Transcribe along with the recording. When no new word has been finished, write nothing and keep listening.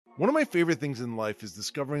One of my favorite things in life is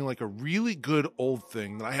discovering like a really good old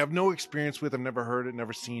thing that I have no experience with. I've never heard it,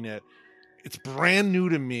 never seen it. It's brand new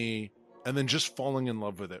to me, and then just falling in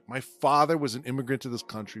love with it. My father was an immigrant to this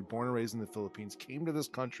country, born and raised in the Philippines, came to this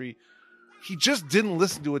country. He just didn't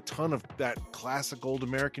listen to a ton of that classic old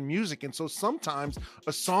American music. And so sometimes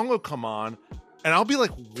a song will come on and I'll be like,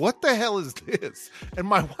 what the hell is this? And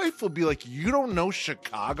my wife will be like, you don't know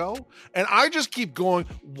Chicago? And I just keep going,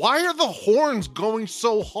 why are the horns going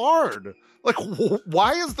so hard? Like,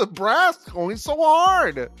 why is the brass going so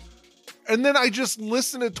hard? And then I just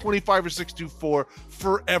listen to 25 or 624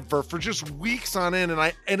 forever for just weeks on end.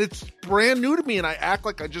 And it's brand new to me. And I act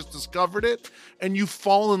like I just discovered it. And you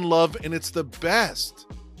fall in love and it's the best.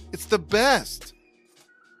 It's the best.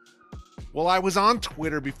 Well, I was on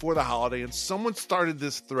Twitter before the holiday and someone started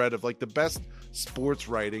this thread of like the best sports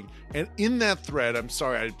writing. And in that thread, I'm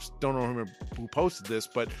sorry, I don't remember who posted this,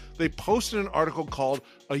 but they posted an article called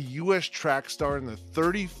 "A U.S. Track Star in the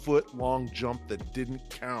 30-Foot Long Jump That Didn't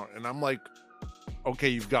Count." And I'm like, okay,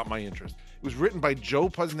 you've got my interest. It was written by Joe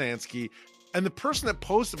Posnanski. And the person that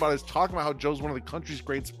posted about it is talking about how Joe's one of the country's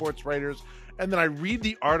great sports writers. And then I read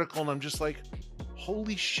the article and I'm just like,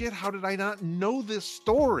 holy shit, how did I not know this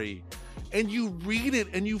story? And you read it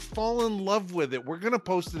and you fall in love with it. We're going to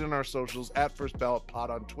post it in our socials at First Ballot Pod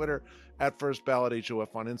on Twitter, at First Ballot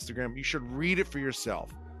HOF on Instagram. You should read it for yourself.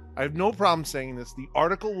 I have no problem saying this. The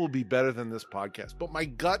article will be better than this podcast, but my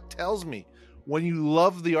gut tells me when you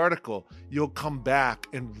love the article, you'll come back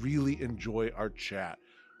and really enjoy our chat.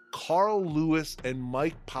 Carl Lewis and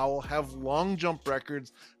Mike Powell have long jump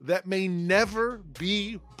records that may never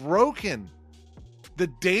be broken. The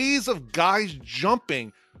days of guys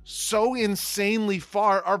jumping so insanely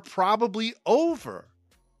far are probably over.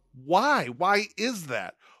 Why? Why is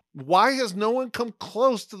that? Why has no one come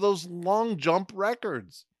close to those long jump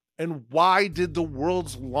records? And why did the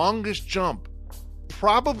world's longest jump,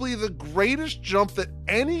 probably the greatest jump that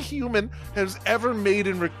any human has ever made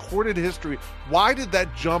in recorded history, why did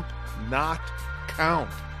that jump not count?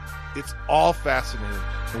 It's all fascinating,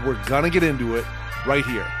 and we're gonna get into it right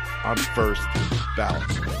here on First Ballot.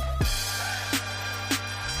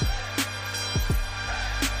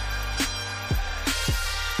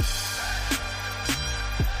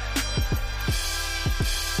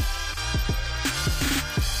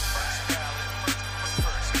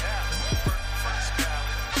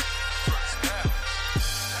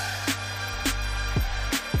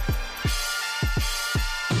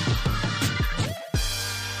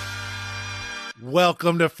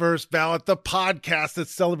 Welcome to First Ballot, the podcast that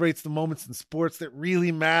celebrates the moments in sports that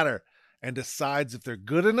really matter and decides if they're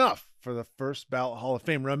good enough for the First Ballot Hall of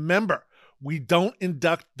Fame. Remember, we don't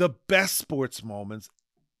induct the best sports moments,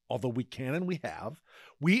 although we can and we have.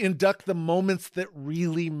 We induct the moments that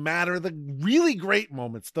really matter, the really great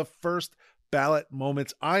moments, the First Ballot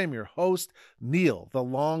moments. I am your host, Neil, the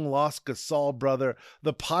long-lost Gasol brother,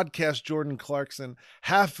 the podcast Jordan Clarkson,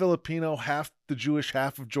 half Filipino, half the Jewish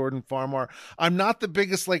half of Jordan Farmar. I'm not the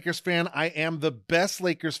biggest Lakers fan. I am the best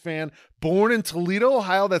Lakers fan. Born in Toledo,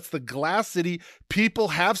 Ohio, that's the Glass City. People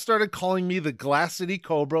have started calling me the Glass City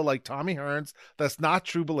Cobra, like Tommy Hearns. That's not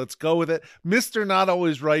true, but let's go with it. Mr. Not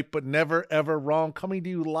Always Right, but Never Ever Wrong. Coming to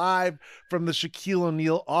you live from the Shaquille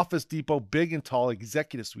O'Neal Office Depot Big and Tall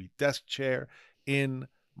Executive Suite desk chair in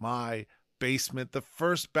my basement. The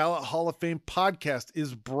First Ballot Hall of Fame podcast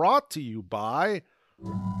is brought to you by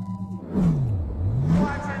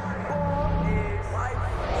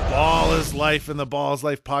Ball is Life and the Ball is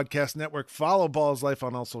Life Podcast Network. Follow Ball is Life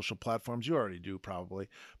on all social platforms. You already do, probably.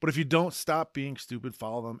 But if you don't, stop being stupid.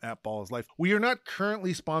 Follow them at Ball is Life. We are not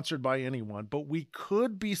currently sponsored by anyone, but we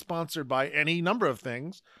could be sponsored by any number of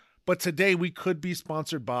things. But today we could be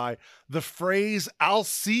sponsored by the phrase, "I'll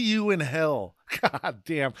see you in hell." God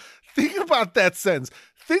damn. Think about that sentence.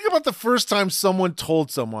 Think about the first time someone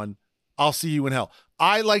told someone, "I'll see you in hell."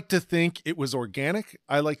 I like to think it was organic.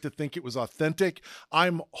 I like to think it was authentic.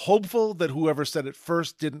 I'm hopeful that whoever said it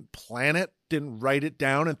first didn't plan it, didn't write it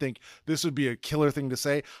down and think this would be a killer thing to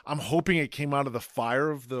say. I'm hoping it came out of the fire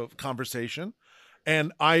of the conversation.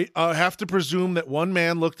 And I have to presume that one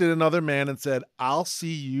man looked at another man and said, "I'll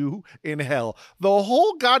see you in hell." The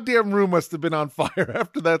whole goddamn room must have been on fire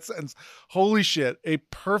after that sentence. Holy shit. A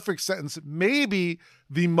perfect sentence. Maybe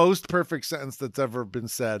the most perfect sentence that's ever been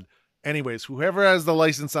said. Anyways, whoever has the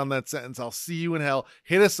license on that sentence, "I'll see you in hell."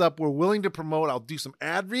 Hit us up. We're willing to promote. I'll do some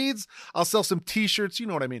ad reads. I'll sell some t-shirts. You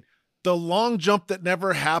know what I mean. The long jump that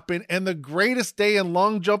never happened and the greatest day in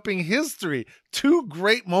long jumping history. Two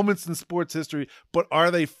great moments in sports history, but are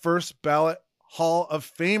they First Ballot Hall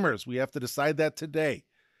of Famers? We have to decide that today.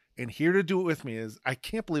 And here to do it with me is, I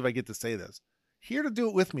can't believe I get to say this. here to do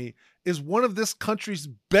it with me is one of this country's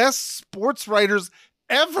best sports writers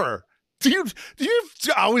ever. Do you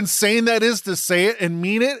how insane that is to say it and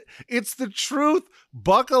mean it? It's the truth.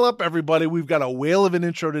 Buckle up, everybody. We've got a whale of an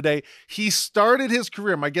intro today. He started his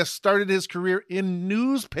career, my guest started his career in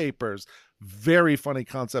newspapers. Very funny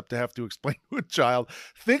concept to have to explain to a child.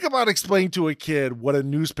 Think about explaining to a kid what a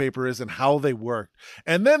newspaper is and how they work.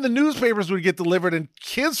 And then the newspapers would get delivered and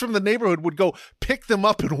kids from the neighborhood would go pick them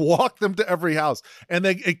up and walk them to every house. And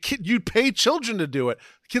then you'd pay children to do it.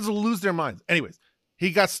 Kids will lose their minds. Anyways, he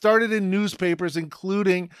got started in newspapers,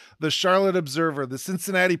 including the Charlotte Observer, the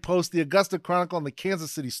Cincinnati Post, the Augusta Chronicle, and the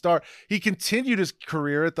Kansas City Star. He continued his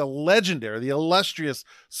career at the legendary, the illustrious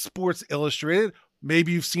Sports Illustrated.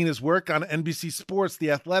 Maybe you've seen his work on NBC Sports,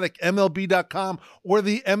 The Athletic, MLB.com, or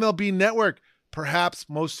the MLB Network. Perhaps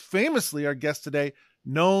most famously, our guest today,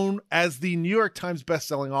 known as the New York Times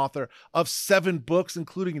bestselling author of 7 books,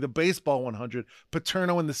 including The Baseball 100,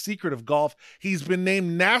 Paterno, and The Secret of Golf. He's been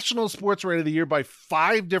named National Sports Writer of the Year by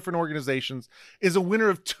 5 different organizations, is a winner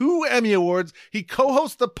of 2 Emmy Awards. He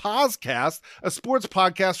co-hosts the Poscast, a sports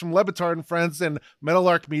podcast from Le Batard and Friends and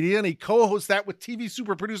Meadowlark Media, and he co-hosts that with TV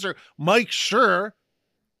super producer Mike Schur.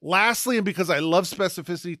 Lastly, and because I love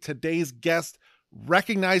specificity, today's guest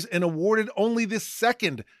recognized and awarded only the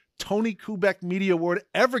 2nd Tony Kubek Media Award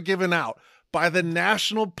ever given out by the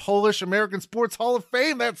National Polish American Sports Hall of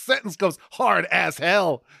Fame. That sentence goes hard as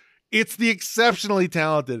hell. It's the exceptionally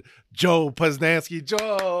talented Joe Posnanski.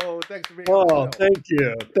 Joe, thanks for being on the show. Thank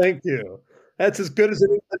you. Thank you. That's as good as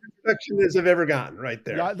an introduction as I've ever gotten right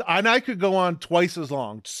there. Yeah, and I could go on twice as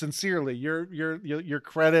long. Sincerely, your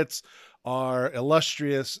credits are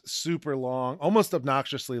illustrious, super long, almost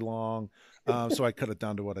obnoxiously long. So I cut it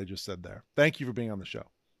down to what I just said there. Thank you for being on the show.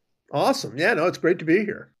 Awesome. Yeah, no, it's great to be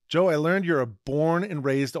here. Joe, I learned you're a born and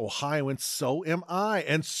raised Ohioan. So am I.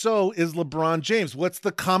 And so is LeBron James. What's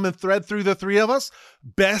the common thread through the 3 of us?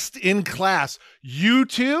 Best in class. You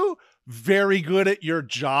two, very good at your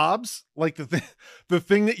jobs. Like the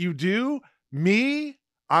thing that you do. Me,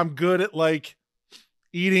 I'm good at like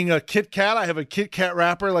eating a Kit Kat. I have a Kit Kat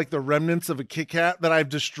wrapper, like the remnants of a Kit Kat that I've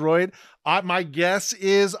destroyed. My guess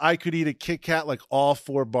is I could eat a Kit Kat, like all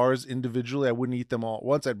 4 bars individually. I wouldn't eat them all at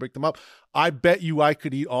once. I'd break them up. I bet you I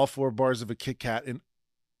could eat all 4 bars of a Kit Kat in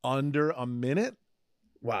under a minute.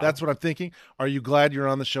 Wow. That's what I'm thinking. Are you glad you're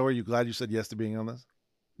on the show? Are you glad you said yes to being on this?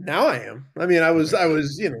 Now I am. I mean, I was,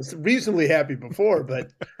 reasonably happy before,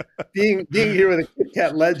 but being here with a Kit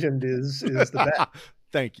Kat legend is the best.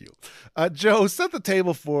 Thank you. Joe, set the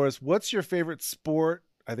table for us. What's your favorite sport?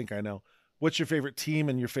 I think I know. What's your favorite team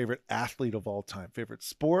and your favorite athlete of all time? Favorite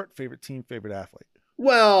sport, favorite team, favorite athlete?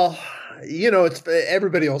 Well, it's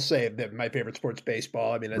everybody will say that my favorite sport's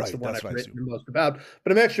baseball. I mean, that's right, the one I've written the most about.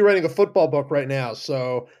 But I'm actually writing a football book right now.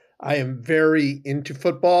 So I am very into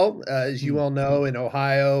football. As you all know, in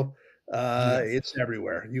Ohio, it's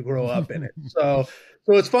everywhere. You grow up in it. So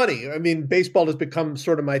it's funny. I mean, baseball has become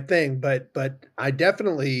sort of my thing, but I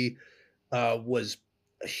definitely was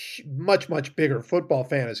a much, much bigger football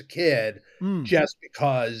fan as a kid, just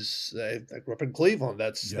because I grew up in Cleveland.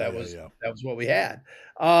 That was what we had.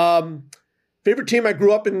 Favorite team, I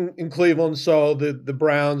grew up in Cleveland, so the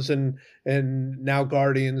Browns and now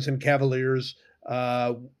Guardians and Cavaliers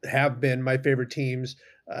have been my favorite teams.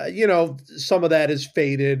 Some of that is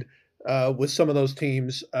faded with some of those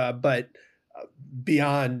teams, but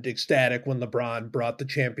beyond ecstatic when LeBron brought the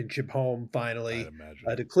championship home finally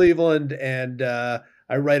to Cleveland. And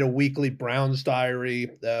I write a weekly Browns diary,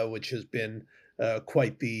 which has been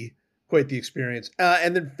quite the experience.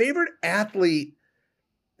 And then favorite athlete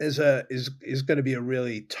is going to be a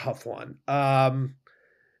really tough one. I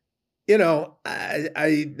mean,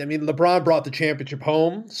 LeBron brought the championship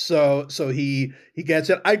home, so he gets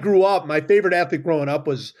it. I grew up. My favorite athlete growing up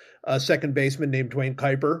was a second baseman named Dwayne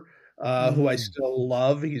Kuiper, who I still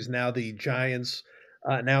love. He's now the Giants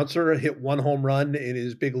announcer. Hit 1 home run in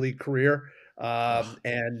his big league career,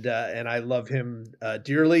 and I love him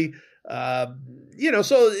dearly. So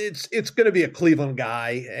it's going to be a Cleveland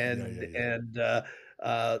guy, and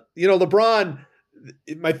LeBron.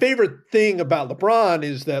 My favorite thing about LeBron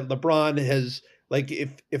is that LeBron has, like,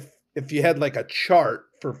 if you had like a chart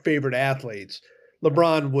for favorite athletes,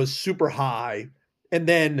 LeBron was super high and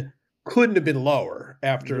then couldn't have been lower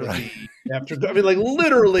after I mean, like,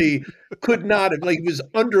 literally could not have, like, he was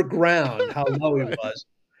underground how low he was.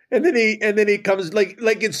 And then he comes like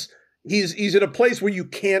he's in a place where you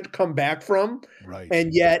can't come back from. Right.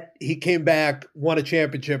 And yet he came back, won a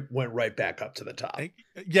championship, went right back up to the top.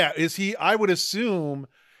 Yeah. Is he, I would assume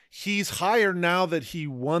he's higher now that he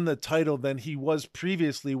won the title than he was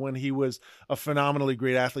previously when he was a phenomenally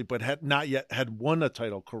great athlete, but had not yet had won a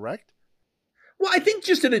title, correct? Well, I think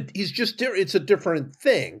it's a different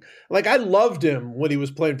thing. Like, I loved him when he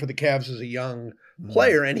was playing for the Cavs as a young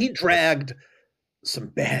player, and he dragged some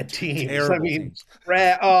bad teams. Terrible teams.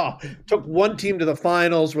 Took one team to the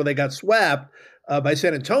finals where they got swept by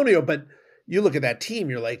San Antonio. But you look at that team,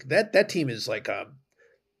 you're like, that team is like a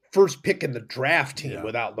first pick in the draft team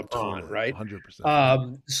without LeBron, totally, right?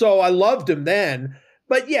 100%. So I loved him then.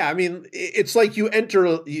 But yeah, I mean, it's like you enter,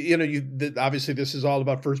 obviously this is all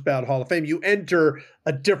about first ballot Hall of Fame. You enter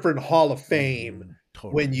a different Hall of Fame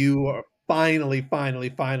totally. When you finally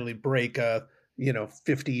break a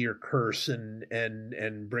 50-year curse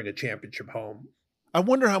and bring a championship home. I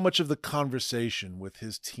wonder how much of the conversation with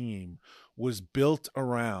his team was built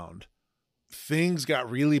around things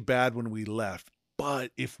got really bad when we left,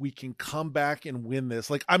 but if we can come back and win this,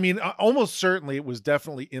 like, I mean, almost certainly it was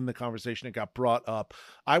definitely in the conversation. It got brought up.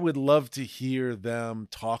 I would love to hear them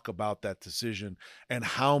talk about that decision and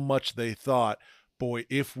how much they thought, boy,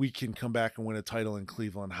 if we can come back and win a title in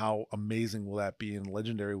Cleveland, how amazing will that be? And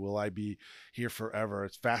legendary will I be here forever?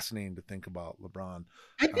 It's fascinating to think about LeBron.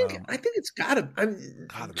 I think it's gotta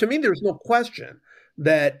to me, there's no question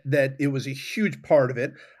that it was a huge part of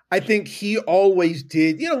it. I think he always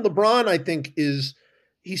did. LeBron, I think,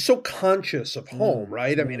 he's so conscious of home,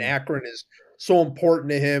 right? I mean, Akron is so important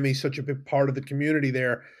to him. He's such a big part of the community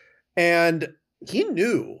there. And he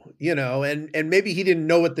knew, and maybe he didn't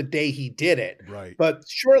know it the day he did it. Right. But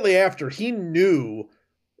shortly after, he knew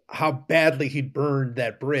how badly he'd burned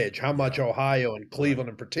that bridge, how much Ohio and Cleveland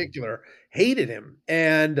in particular hated him.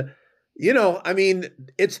 And, I mean,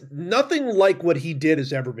 it's nothing like what he did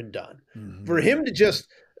has ever been done. Mm-hmm. For him to just,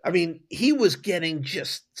 I mean, he was getting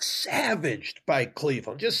just savaged by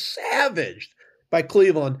Cleveland,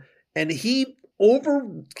 and he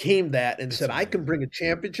overcame that and said, I can bring a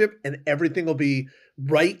championship and everything will be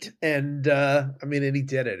right. And and he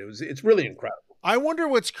did it. It's really incredible. I wonder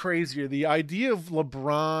what's crazier, the idea of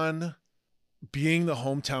LeBron being the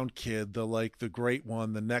hometown kid, the great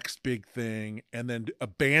one, the next big thing, and then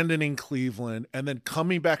abandoning Cleveland and then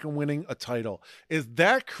coming back and winning a title. Is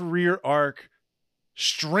that career arc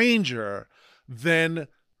stranger than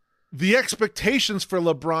the expectations for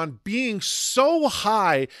LeBron being so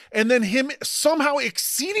high and then him somehow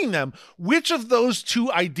exceeding them? Which of those two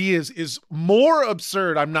ideas is more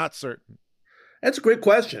absurd? I'm not certain. That's a great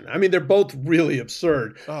question. I mean, they're both really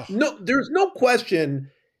absurd. Oh. No, there's no question.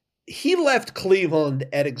 He left Cleveland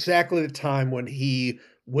at exactly the time when he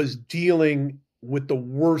was dealing with the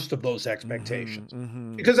worst of those expectations.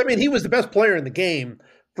 Mm-hmm. Because, I mean, he was the best player in the game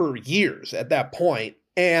for years at that point,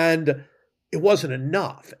 and it wasn't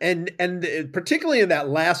enough. And particularly in that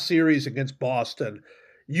last series against Boston,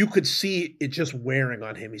 you could see it just wearing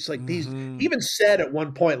on him. He's like, he even said at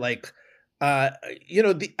one point, like,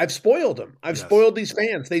 I've spoiled them. I've spoiled these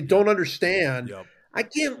fans. They don't understand. Yep. I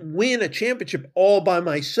can't win a championship all by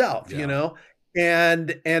myself,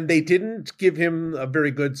 and they didn't give him a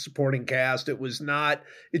very good supporting cast. It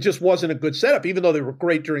just wasn't a good setup, even though they were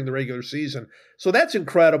great during the regular season. So that's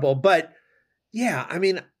incredible. But yeah, I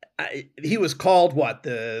mean, he was called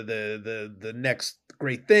the next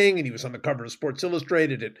great thing, and he was on the cover of Sports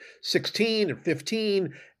Illustrated at 16 and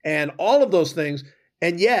 15 and all of those things.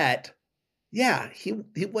 And yet, yeah,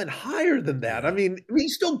 he went higher than that. I mean,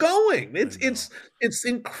 he's still going. It's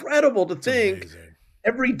incredible to think amazing.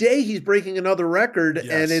 Every day he's breaking another record,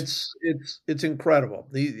 and it's incredible.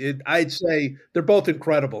 I'd say they're both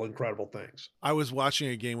incredible things. I was watching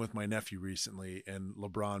a game with my nephew recently, and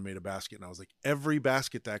LeBron made a basket, and I was like, every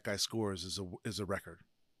basket that guy scores is a record.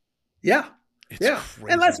 Yeah.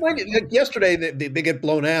 And last night, like yesterday, they get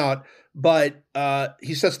blown out, but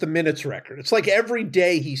he sets the minutes record. It's like every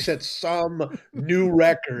day he sets some new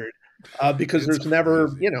record because there's never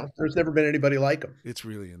been anybody like him. It's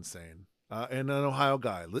really insane. And an Ohio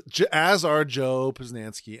guy, as are Joe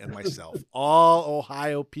Posnanski and myself, all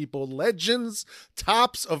Ohio people, legends,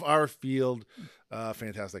 tops of our field.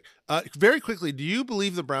 Fantastic. Very quickly, do you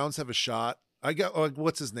believe the Browns have a shot?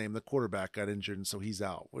 What's his name? The quarterback got injured, and so he's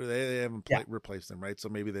out. They haven't replaced him, right? So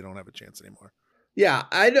maybe they don't have a chance anymore. Yeah,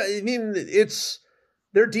 I mean,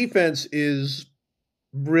 their defense is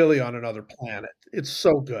really on another planet. It's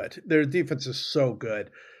so good. Their defense is so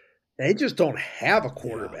good. They just don't have a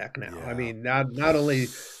quarterback now. Yeah. I mean, not only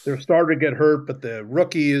their starter get hurt, but the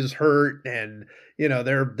rookie is hurt, and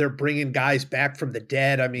they're bringing guys back from the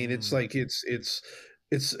dead. I mean, it's like it's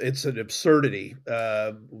an absurdity,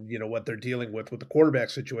 what they're dealing with the quarterback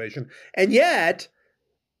situation. And yet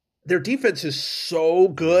their defense is so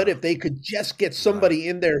good. If they could just get somebody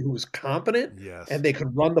in there who was competent and they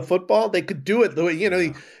could run the football, they could do it the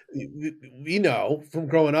way, we know from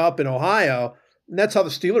growing up in Ohio, and that's how the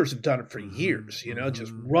Steelers have done it for years,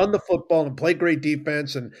 just run the football and play great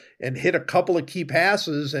defense and hit a couple of key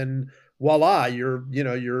passes, and voila,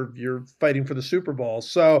 you're fighting for the Super Bowl.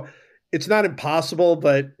 So it's not impossible,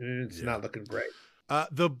 but it's not looking great.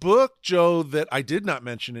 The book, Joe, that I did not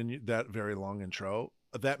mention in that very long intro,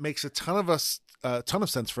 that makes a ton of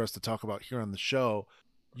sense for us to talk about here on the show.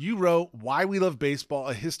 You wrote Why We Love Baseball,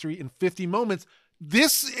 A History in 50 Moments.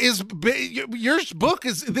 This is your book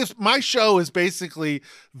is this. My show is basically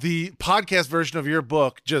the podcast version of your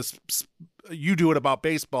book. Just you do it about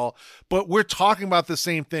baseball, but we're talking about the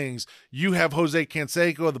same things. You have Jose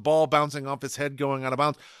Canseco, the ball bouncing off his head, going out of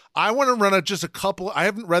bounds. I want to run just a couple. I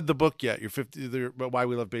haven't read the book yet. Why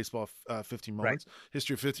We Love Baseball, 50 Moments,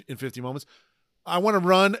 History in 50 Moments. I want to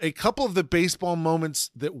run a couple of the baseball moments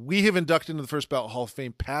that we have inducted into the First Ballot Hall of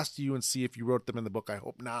Fame past you and see if you wrote them in the book. I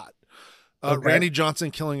hope not. Randy Johnson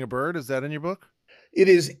killing a bird. Is that in your book? It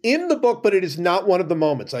is in the book, but it is not one of the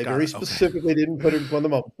moments. I very specifically didn't put it in one of the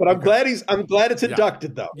moments. But I'm glad it's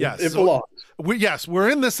inducted though. Yes, it belongs. We're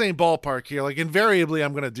in the same ballpark here. Like invariably,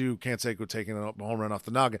 I'm going to do Canseco taking a home run off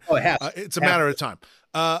the noggin. Oh, it has. It's a matter of time.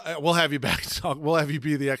 We'll have you back to talk. We'll have you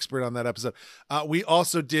be the expert on that episode. We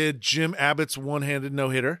also did Jim Abbott's one-handed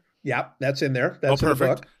no-hitter. Yeah, that's in there. That's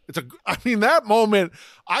perfect. That moment,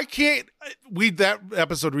 I can't. That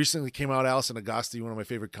episode recently came out. Allison Agosti, one of my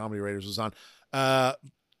favorite comedy writers, was on.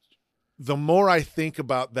 The more I think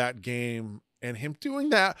about that game and him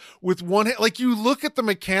doing that with one hand, like you look at the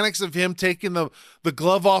mechanics of him taking the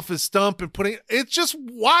glove off his stump and it's just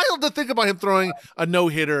wild to think about him throwing a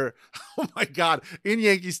no-hitter. Oh my God. In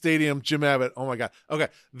Yankee Stadium, Jim Abbott. Oh my God. Okay.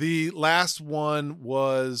 The last one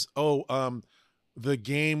was, the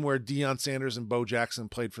game where Deion Sanders and Bo Jackson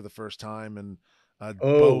played for the first time, and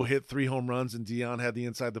Bo hit 3 home runs and Deion had the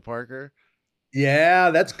inside the Parker.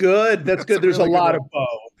 Yeah, that's good. That's good. There's really a lot of Bo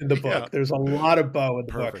in the book. Yeah. There's a lot of Bo in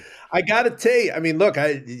the book. I got to tell you, I mean, look,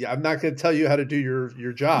 I'm not going to tell you how to do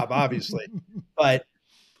your job, obviously, but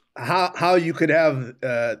how you could have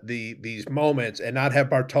these moments and not have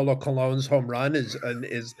Bartolo Colon's home run is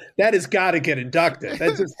that has got to get inducted.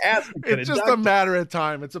 That just has to get inducted. It's just a matter of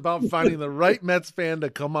time. It's about finding the right Mets fan to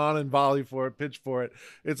come on and volley for it, pitch for it.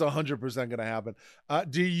 It's 100% going to happen.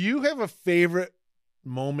 Do you have a favorite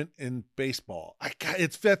moment in baseball?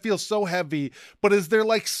 That feels so heavy, but is there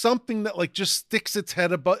like something that like just sticks its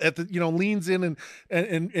head above at the leans in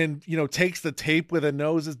and takes the tape with a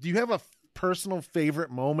nose? Do you have a personal favorite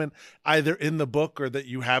moment either in the book or that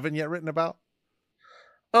you haven't yet written about?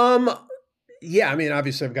 Yeah, I mean,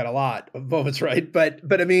 obviously I've got a lot of moments, right? But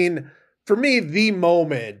I mean, for me, the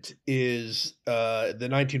moment is the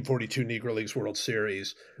 1942 Negro Leagues World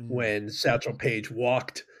Series when Satchel Paige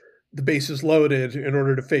walked the bases loaded in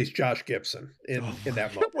order to face Josh Gibson in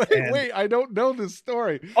that moment. Wait, I don't know this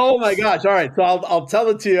story. Oh my gosh. All right. So I'll tell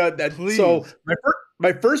it to you. Please. So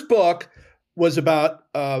my first book was about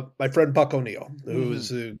my friend Buck O'Neill, who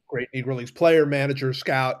was a great Negro Leagues player, manager,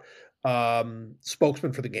 scout,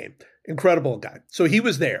 spokesman for the game. Incredible guy. So he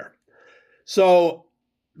was there. So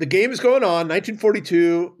the game is going on,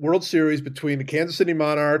 1942 World Series between the Kansas City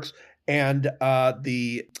Monarchs and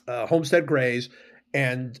the Homestead Grays.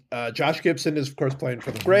 And Josh Gibson is, of course, playing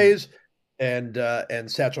for the Grays, and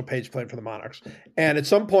Satchel Paige playing for the Monarchs. And at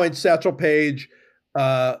some point, Satchel Paige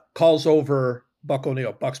calls over Buck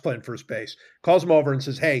O'Neill. Buck's playing first base. Calls him over and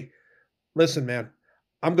says, "Hey, listen, man,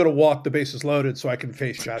 I'm going to walk the bases loaded so I can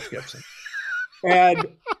face Josh Gibson." and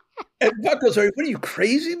Buck goes, "What are you,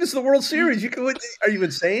 crazy? This is the World Series. Are you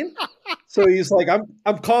insane?" So he's like,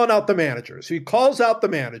 "I'm calling out the manager." So he calls out the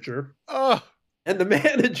manager, and the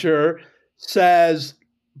manager says,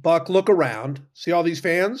 "Buck, look around. See all these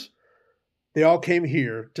fans? They all came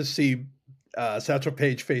here to see Satchel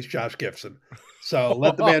Paige face Josh Gibson. So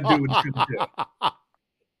let the man do what he's going to do."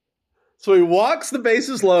 So he walks the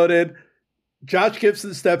bases loaded. Josh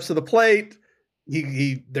Gibson steps to the plate.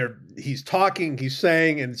 He's talking, he's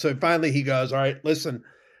saying, and so finally he goes, "All right, listen,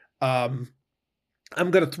 I'm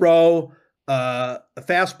going to throw a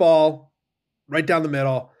fastball right down the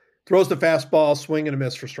middle." Throws the fastball, swing and a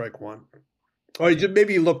miss for strike one. Or he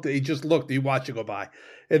just looked, he watched it go by.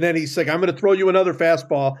 And then he's like, "I'm going to throw you another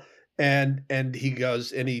fastball." And he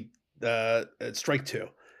goes, strike two.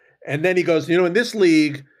 And then he goes, in this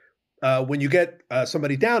league, when you get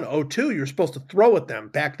somebody down 0-2, you're supposed to throw at them,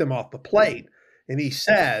 back them off the plate. And he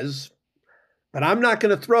says, "But I'm not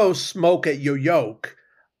going to throw smoke at your yoke.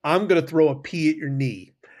 I'm going to throw a pea at your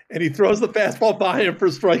knee." and he throws the fastball by him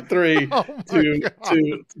for strike 3 to get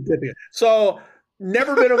the. So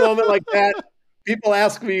never been a moment like that. People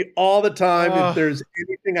ask me all the time if there's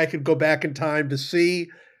anything I could go back in time to see.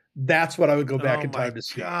 That's what I would go back in time to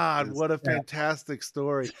see. God, what a fantastic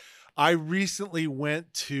story. I recently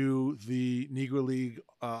went to the Negro League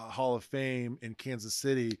Hall of Fame in Kansas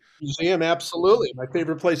City. Museum, absolutely. My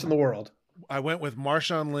favorite place in the world. I went with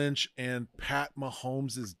Marshawn Lynch and Pat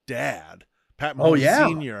Mahomes' dad, Pat Mahomes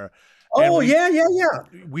Sr.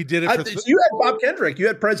 We did it for you had Bob Kendrick. You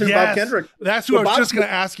had President Bob Kendrick. That's who I was just going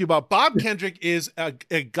to ask you about. Bob Kendrick is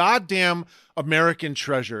a goddamn American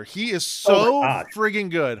treasure. He is so friggin'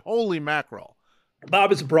 good. Holy mackerel.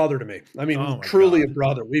 Bob is a brother to me. I mean, truly a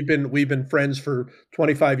brother. We've been friends for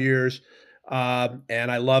 25 years,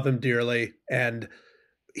 and I love him dearly. And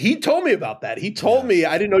he told me about that. He told me,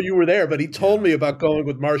 I didn't know you were there, but he told me about going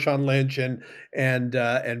with Marshawn Lynch and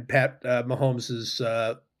Pat Mahomes'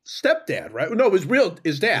 stepdad, right? No, it was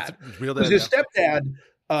his dad. It was his stepdad,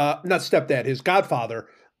 not stepdad, his godfather,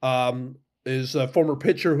 is a former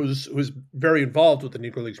pitcher who's very involved with the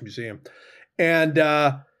Negro Leagues Museum.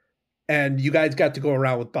 And you guys got to go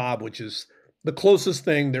around with Bob, which is the closest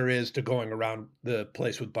thing there is to going around the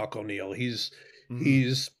place with Buck O'Neil. He's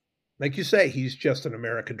like you say, he's just an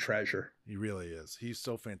American treasure. He really is. He's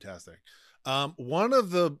so fantastic. One of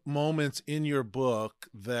the moments in your book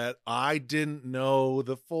that I didn't know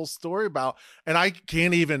the full story about, and I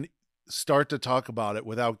can't even start to talk about it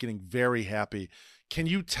without getting very happy. Can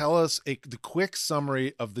you tell us the quick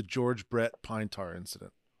summary of the George Brett pine tar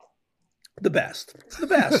incident? The best.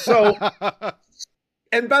 So,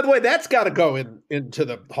 and by the way, that's got to go into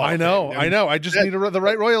the Hall of Fame. I know. I just need the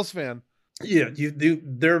right Royals fan. Yeah,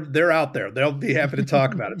 they're out there. They'll be happy to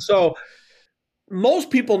talk about it. So most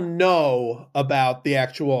people know about the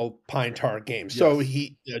actual pine tar game. Yes. So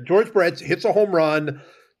George Brett hits a home run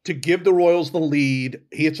to give the Royals the lead.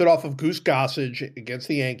 He hits it off of Goose Gossage against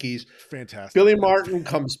the Yankees. Fantastic. Billy Martin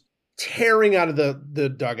comes tearing out of the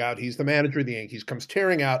dugout. He's the manager of the Yankees, comes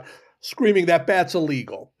tearing out, screaming that bat's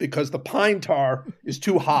illegal because the pine tar is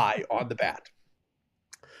too high on the bat,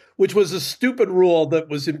 which was a stupid rule that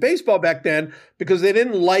was in baseball back then because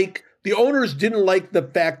the owners didn't like the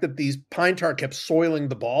fact that these pine tar kept soiling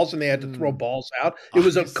the balls and they had to throw balls out. It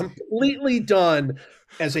was completely done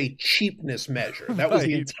as a cheapness measure. That was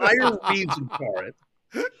the entire reason for it.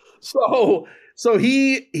 So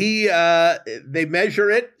they measure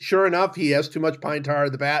it. Sure enough, he has too much pine tar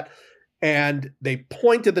in the bat. And they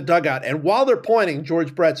point to the dugout. And while they're pointing,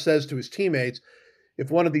 George Brett says to his teammates,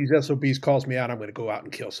 if one of these SOBs calls me out, I'm going to go out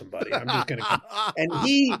and kill somebody. I'm just going to. And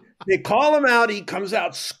they call him out. He comes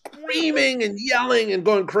out screaming and yelling and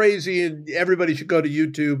going crazy. And everybody should go to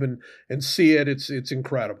YouTube and see it. It's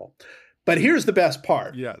incredible. But here's the best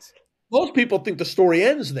part. Yes. Most people think the story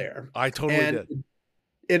ends there. I totally did.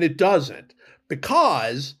 And it doesn't,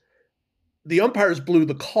 because the umpires blew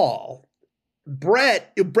the call.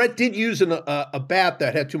 Brett did use a bat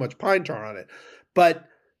that had too much pine tar on it, but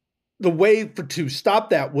the way to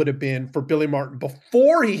stop that would have been for Billy Martin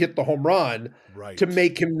before he hit the home run to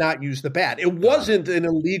make him not use the bat. It wasn't an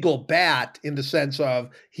illegal bat in the sense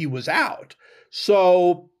of he was out.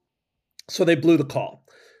 So they blew the call.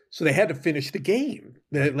 So they had to finish the game.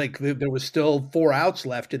 There was still 4 outs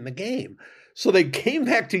left in the game. So they came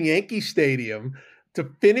back to Yankee Stadium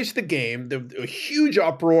to finish the game. There was a huge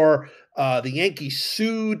uproar. The Yankees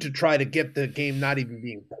sued to try to get the game not even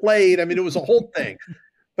being played. I mean, it was a whole thing.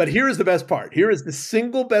 But here is the best part. Here is the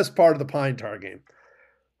single best part of the pine tar game.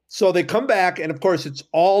 So they come back, and of course, it's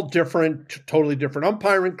all different, totally different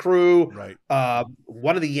umpiring crew. Right.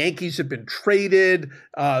 One of the Yankees had been traded,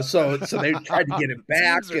 so they tried to get it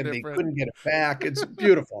back, and they couldn't get it back. It's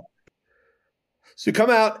beautiful. So you come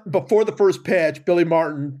out before the first pitch. Billy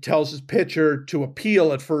Martin tells his pitcher to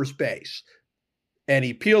appeal at first base. And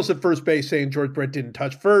he appeals at first base saying George Brett didn't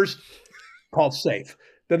touch first, called safe.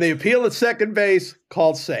 Then they appeal at second base,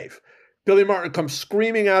 called safe. Billy Martin comes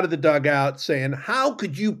screaming out of the dugout saying, how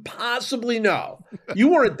could you possibly know? You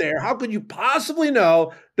weren't there. How could you possibly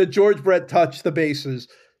know that George Brett touched the bases?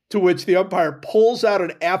 To which the umpire pulls out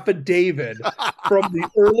an affidavit from the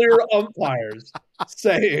earlier umpires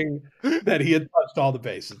saying that he had touched all the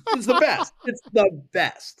bases. It's the best. It's the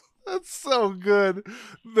best. That's so good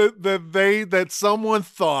that someone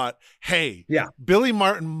thought, hey, Billy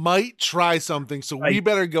Martin might try something, so we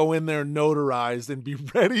better go in there notarized and be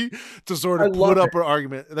ready to sort of put up our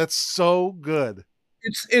argument. That's so good.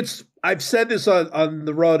 It's I've said this on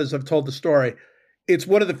the road as I've told the story. It's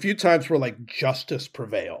one of the few times where justice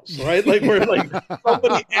prevails, right? Where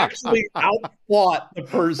somebody actually outfought the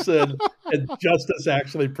person and justice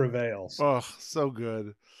actually prevails. Oh, so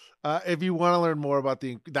good. If you want to learn more about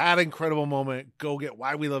that incredible moment, go get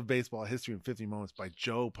Why We Love Baseball, History in 50 Moments by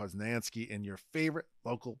Joe Posnanski in your favorite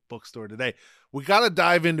local bookstore today. We got to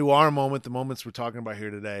dive into our moment, the moments we're talking about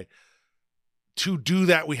here today. To do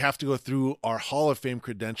that, we have to go through our Hall of Fame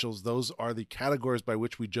credentials. Those are the categories by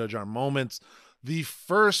which we judge our moments. The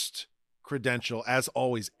first credential, as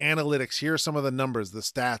always, analytics. Here are some of the numbers, the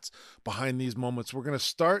stats behind these moments. We're going to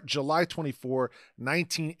start July 24,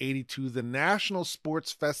 1982, the National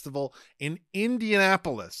Sports Festival in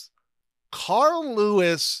Indianapolis. Carl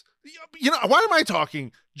Lewis, why am I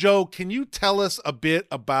talking? Joe, can you tell us a bit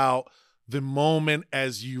about the moment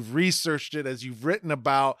as you've researched it, as you've written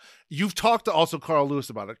about? You've talked to also Carl Lewis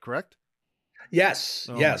about it, correct? Yes.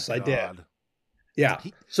 Oh yes, I did. Yeah.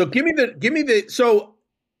 So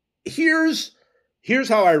here's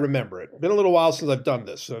how I remember it. It's been a little while since I've done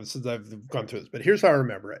this, since I've gone through this, but here's how I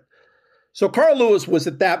remember it. So Carl Lewis was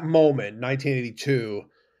at that moment, 1982,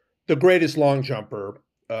 the greatest long jumper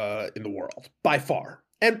in the world by far.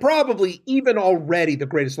 And probably even already the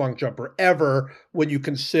greatest long jumper ever when you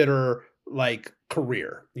consider like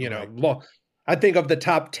career, right. I think of the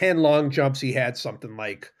top 10 long jumps, he had something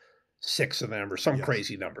like 6 of them or some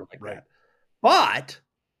crazy number like that. But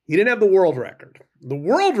he didn't have the world record. The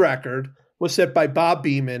world record was set by Bob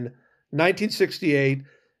Beamon, 1968,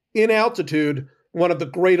 in altitude, one of the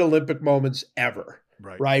great Olympic moments ever.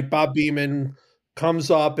 Right? Bob Beamon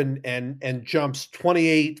comes up and jumps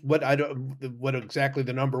 28. What exactly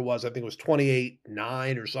the number was? I think it was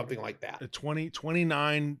 28.9 or something like that.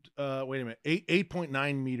 29. Wait a minute.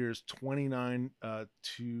 8.9 meters. 29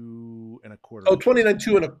 2 and a quarter. Oh, 29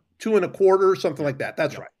 2 and a quarter, something like that.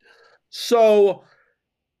 That's right. So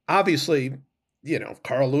obviously,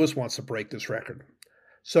 Carl Lewis wants to break this record.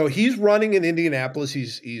 So he's running in Indianapolis.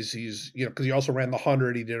 He's because he also ran the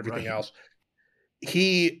 100. He did everything else.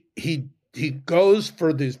 He goes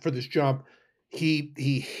for this jump. He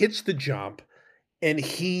hits the jump, and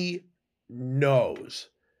he knows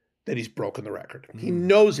that he's broken the record. He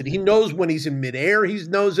knows it. He knows when he's in midair. He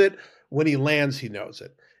knows it. When he lands, he knows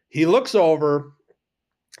it. He looks over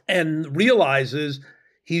and realizes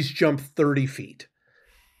he's jumped 30 feet.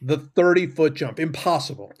 The 30-foot jump.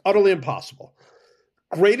 Impossible. Utterly impossible.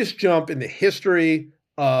 Greatest jump in the history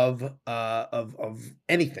of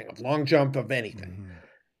anything, of long jump, of anything.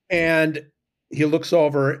 And he looks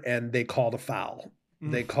over and they called a foul.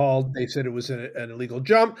 They said it was an illegal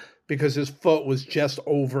jump because his foot was just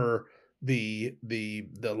over the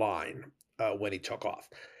line when he took off.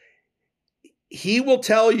 He will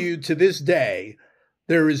tell you to this day,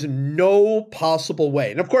 there is no possible way.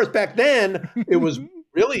 And of course, back then it was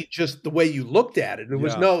really just the way you looked at it. There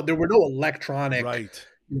were no electronic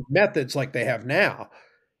methods like they have now.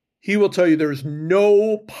 He will tell you there's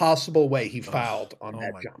no possible way he fouled on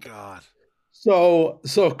that jump. God. So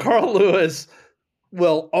Carl Lewis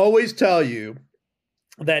will always tell you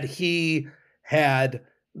that he had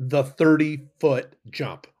the 30-foot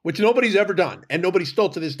jump, which nobody's ever done, and nobody still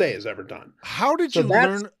to this day has ever done. How did you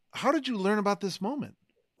learn about this moment?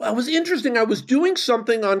 Well, it was interesting. I was doing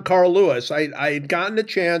something on Carl Lewis. I had gotten a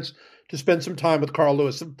chance to spend some time with Carl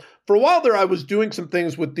Lewis. For a while there, I was doing some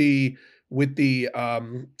things with the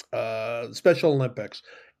Special Olympics,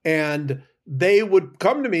 and they would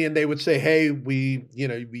come to me and they would say, "Hey, we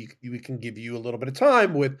can give you a little bit of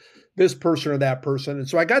time with this person or that person." And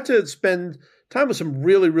so I got to spend time with some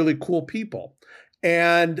really, really cool people.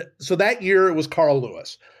 And so that year it was Carl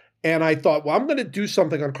Lewis. And I thought, well, I'm going to do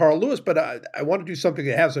something on Carl Lewis, but I want to do something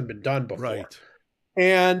that hasn't been done before. Right.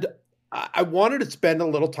 And I wanted to spend a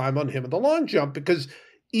little time on him in the long jump, because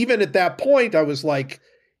even at that point, I was like,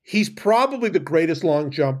 he's probably the greatest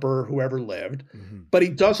long jumper who ever lived, but he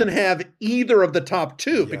doesn't have either of the top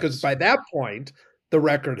two, because by that point, the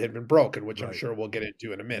record had been broken, which I'm sure we'll get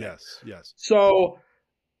into in a minute. Yes. So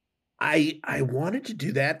I wanted to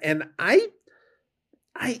do that. And I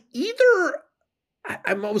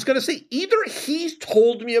was going to say either he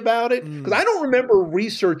told me about it, because I don't remember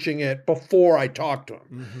researching it before I talked to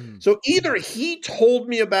him. So either he told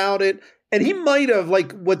me about it, and he might have,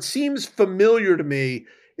 like, what seems familiar to me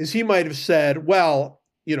is he might have said, well,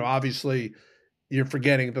 obviously you're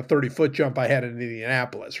forgetting the 30-foot jump I had in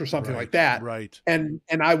Indianapolis or something like that. Right. And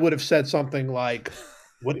I would have said something like,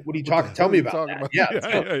 what are you talking? Tell me about that.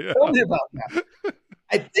 Tell me about that.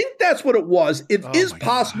 I think that's what it was. It is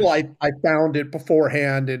possible I found it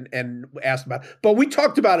beforehand and asked about it, but we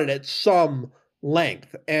talked about it at some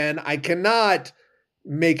length, and I cannot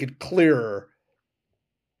make it clearer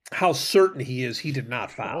how certain he is he did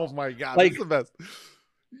not foul. Oh my God, like, that's the best.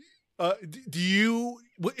 Do you?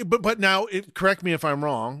 But now, correct me if I'm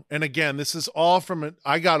wrong. And again, this is all from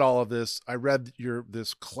I got all of this. I read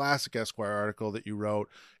this classic Esquire article that you wrote.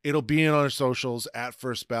 It'll be in our socials at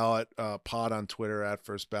First Ballot, pod on Twitter at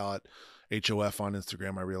First Ballot, HOF on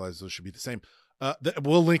Instagram. I realize those should be the same.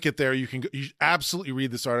 We'll link it there. You absolutely read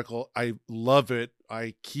this article. I love it.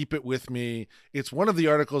 I keep it with me. It's one of the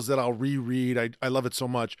articles that I'll reread. I love it so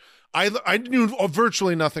much. I knew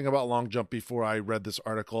virtually nothing about long jump before I read this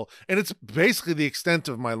article. And it's basically the extent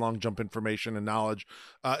of my long jump information and knowledge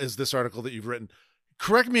is this article that you've written.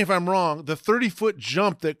 Correct me if I'm wrong. The 30-foot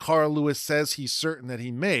jump that Carl Lewis says he's certain that he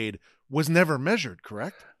made was never measured,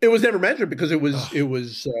 correct? It was never measured because it was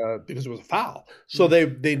a foul. So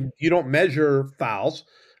you don't measure fouls.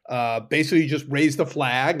 Basically, you just raise the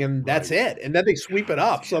flag and that's it. And then they sweep it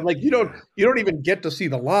up. So I'm like, you don't even get to see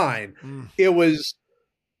the line. It was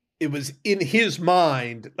in his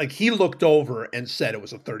mind, like he looked over and said it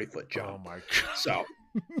was a 30-foot jump. Oh my God. So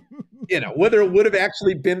whether it would have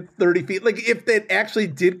actually been 30 feet, like if that actually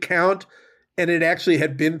did count and it actually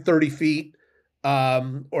had been 30 feet,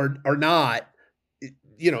 or not,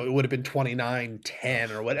 it would have been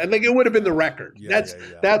 29-10 or what. Like it would have been the record.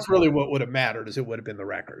 That's really what would have mattered, is it would have been the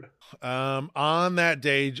record. On that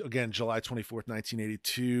day, again, July 24th,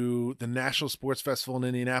 1982, the National Sports Festival in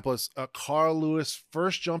Indianapolis, Carl Lewis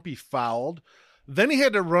first jump he fouled. Then he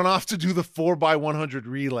had to run off to do the 4x100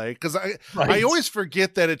 relay. Cause I always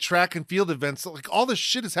forget that at track and field events, like all this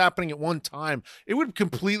shit is happening at one time. It would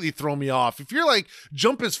completely throw me off. If you're like,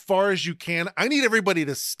 jump as far as you can, I need everybody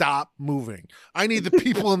to stop moving. I need the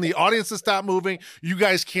people in the audience to stop moving. You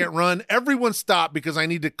guys can't run. Everyone stop, because I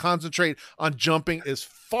need to concentrate on jumping as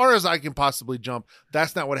far as I can possibly jump.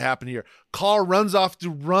 That's not what happened here. Carl runs off to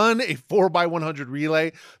run a 4x100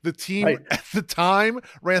 relay. The team at the time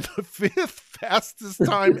ran the 5th fastest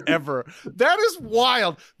time ever. That is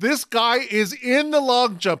wild. This guy is in the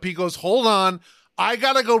long jump. He goes, hold on, I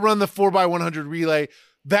got to go run the 4x100 relay.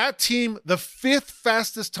 That team, the 5th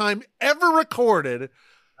fastest time ever recorded.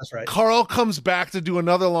 That's right. Carl comes back to do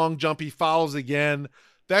another long jump. He fouls again.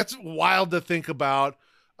 That's wild to think about.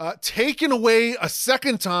 Taken away a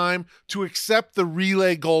second time to accept the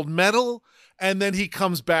relay gold medal. And then he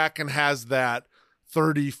comes back and has that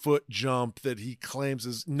 30-foot jump that he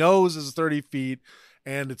claims knows is 30 feet,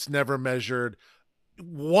 and it's never measured.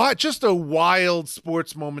 What? Just a wild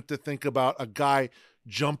sports moment to think about, a guy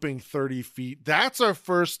jumping 30 feet. That's our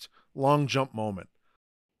first long jump moment.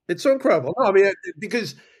 It's so incredible. No, I mean,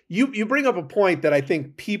 because you bring up a point that I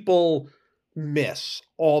think people miss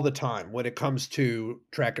all the time when it comes to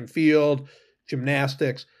track and field,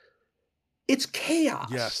 gymnastics. It's chaos.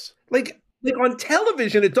 Yes. Like on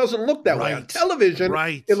television, it doesn't look that way. On television,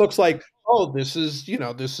 it looks like, oh, this is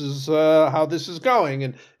how this is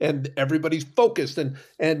going, and everybody's focused,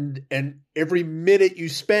 and every minute you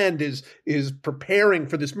spend is preparing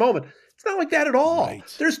for this moment. It's not like that at all.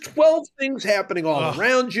 Right. There's 12 things happening all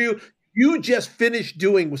around you. You just finished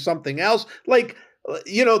doing something else. Like,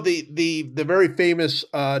 the very famous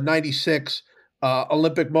 96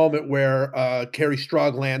 Olympic moment where Kerry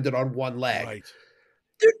Strug landed on one leg. Right.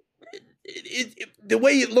 The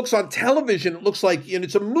way it looks on television, it looks like,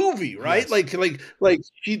 it's a movie, right? Yes. Like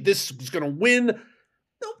this is going to win.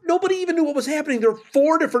 No, nobody even knew what was happening. There are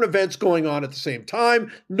 4 different events going on at the same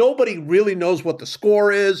time. Nobody really knows what the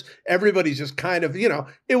score is. Everybody's just kind of,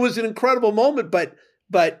 it was an incredible moment,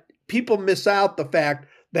 but people miss out the fact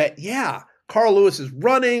that, Carl Lewis is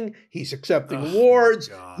running. He's accepting awards.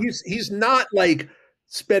 He's not like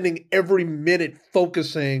spending every minute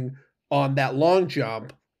focusing on that long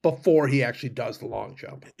jump before he actually does the long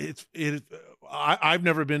jump. I've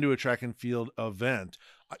never been to a track and field event.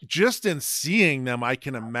 Just in seeing them, I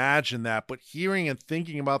can imagine that, but hearing and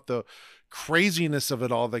thinking about the craziness of it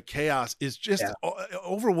all, the chaos, is just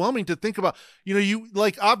overwhelming to think about. You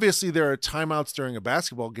like, obviously there are timeouts during a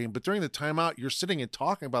basketball game, but during the timeout, you're sitting and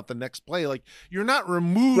talking about the next play. Like, you're not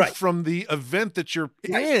removed from the event that you're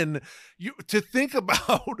in. You to think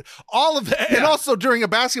about all of that. And also during a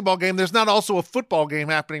basketball game, there's not also a football game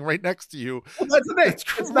happening right next to you. Well, that's the thing.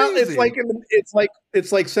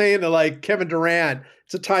 It's like saying to, like, Kevin Durant,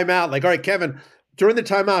 it's a timeout. Like, all right, Kevin, during the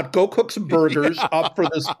timeout, go cook some burgers up for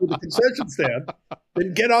the concession stand,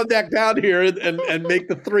 then get on back down here and make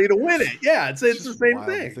the 3 to win it. Yeah, it's the same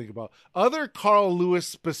thing. Think about other Carl Lewis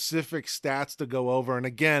specific stats to go over. And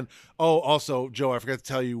again, also, Joe, I forgot to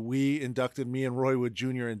tell you, me and Roy Wood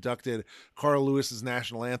Jr. inducted Carl Lewis's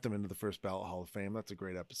national anthem into the First Ballot Hall of Fame. That's a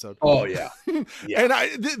great episode. Oh, yeah.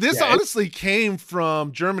 And this honestly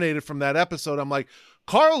germinated from that episode. I'm like,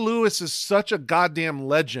 Carl Lewis is such a goddamn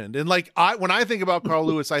legend. And like, when I think about Carl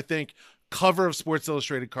Lewis, I think cover of Sports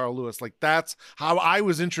Illustrated Carl Lewis. Like, that's how I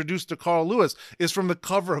was introduced to Carl Lewis, is from the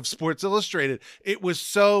cover of Sports Illustrated. It was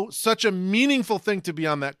such a meaningful thing to be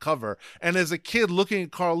on that cover. And as a kid looking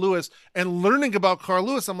at Carl Lewis and learning about Carl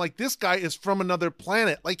Lewis, I'm like, this guy is from another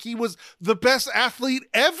planet. Like, he was the best athlete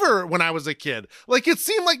ever when I was a kid. Like, it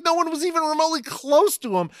seemed like no one was even remotely close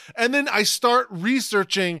to him. And then I start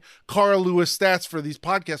researching Carl Lewis stats for these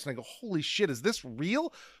podcasts, and I go, holy shit, is this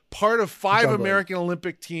real? Part of 5 American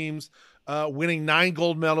Olympic teams, winning 9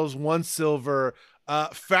 gold medals, 1 silver,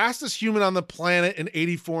 fastest human on the planet in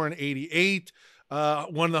 84 and 88,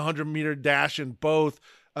 won the 100-meter dash in both,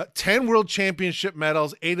 10 world championship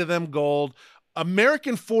medals, 8 of them gold.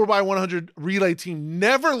 American 4x100 relay team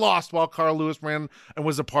never lost while Carl Lewis ran and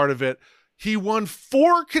was a part of it. He won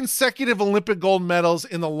 4 consecutive Olympic gold medals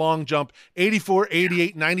in the long jump, 84,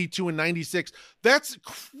 88, 92, and 96. That's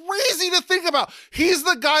crazy to think about. He's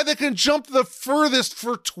the guy that can jump the furthest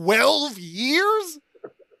for 12 years?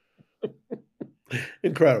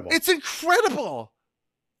 Incredible. It's incredible.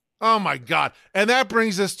 Oh, my God. And that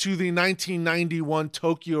brings us to the 1991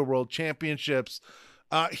 Tokyo World Championships.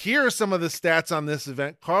 Here are some of the stats on this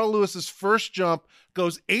event. Carl Lewis's first jump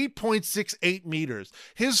goes 8.68 meters.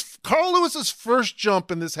 Carl Lewis's first jump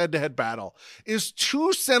in this head-to-head battle is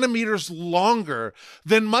 2 centimeters longer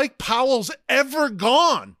than Mike Powell's ever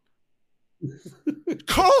gone.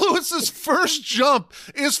 Carl Lewis's first jump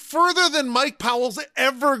is further than Mike Powell's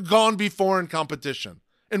ever gone before in competition.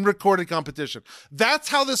 In recorded competition. That's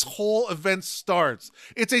how this whole event starts.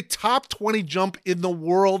 It's a top 20 jump in the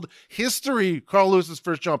world history. Carl Lewis's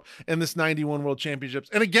first jump in this 91 World Championships.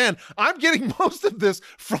 And again, I'm getting most of this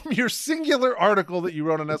from your singular article that you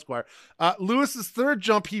wrote on Esquire. Lewis's third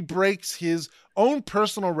jump, he breaks his own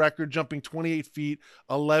personal record, jumping 28 feet,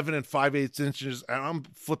 11 and 5/8 inches. And I'm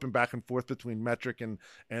flipping back and forth between metric and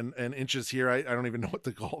inches here. I don't even know what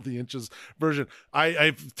to call the inches version.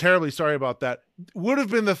 I'm terribly sorry about that. Would have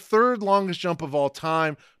been the 3rd longest jump of all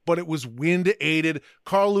time, but it was wind aided.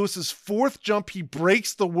 Carl Lewis's 4th jump, he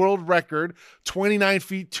breaks the world record, 29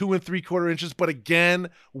 feet, 2 3/4 inches, but again,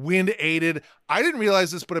 wind aided. I didn't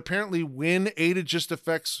realize this, but apparently wind aided just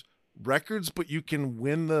affects records, but you can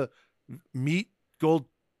win the meet gold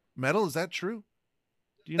medal. Is that true?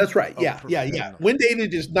 That's right. Yeah. Wind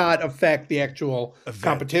aided does not affect the actual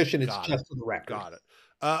competition. It's just for the record. Got it.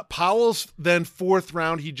 Powell's then 4th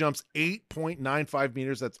round, he jumps 8.95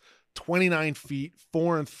 meters. That's 29 feet,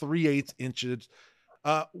 4 3/8 inches.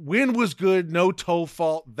 Wind was good, no toe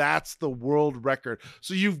fault. That's the world record.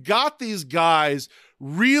 So you've got these guys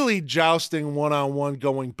really jousting one-on-one,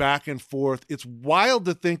 going back and forth. It's wild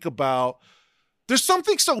to think about. There's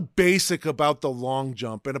something so basic about the long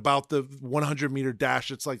jump and about the 100-meter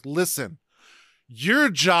dash. It's like, listen, your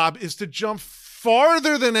job is to jump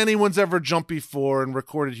farther than anyone's ever jumped before in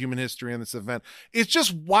recorded human history in this event. It's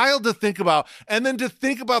just wild to think about. And then to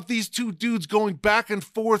think about these two dudes going back and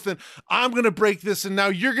forth, and I'm going to break this, and now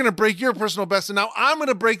you're going to break your personal best, and now I'm going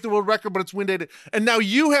to break the world record, but it's wind aided, and now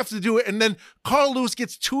you have to do it. And then Carl Lewis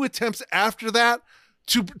gets 2 attempts after that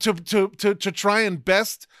to try and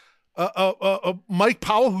best Mike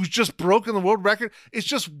Powell, who's just broken the world record. It's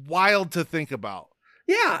just wild to think about.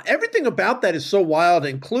 Yeah, everything about that is so wild,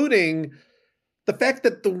 including the fact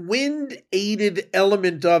that the wind-aided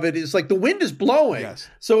element of it is like the wind is blowing. Yes.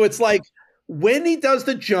 So it's like when he does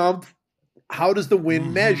the jump, how does the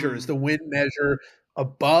wind measure? Is the wind measure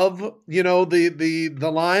above,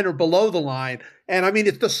 the line or below the line? And I mean,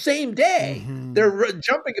 it's the same day. They're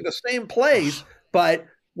jumping at the same place, but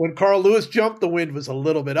when Carl Lewis jumped, the wind was a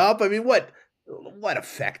little bit up. I mean, what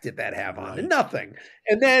effect did that have on it? Nothing.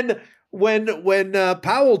 And then when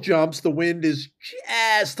Powell jumps, the wind is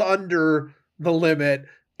just under the limit,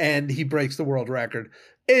 and he breaks the world record.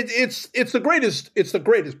 It's the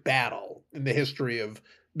greatest battle in the history of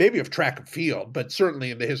track and field, but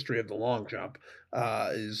certainly in the history of the long jump.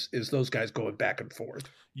 Is those guys going back and forth.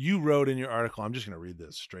 You wrote in your article, I'm just going to read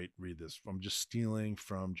this. I'm just stealing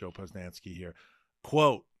from Joe Posnanski here.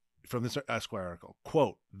 Quote from this Esquire article,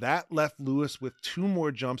 quote, that left Lewis with 2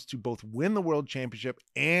 more jumps to both win the world championship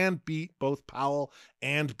and beat both Powell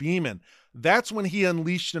and Beeman. That's when he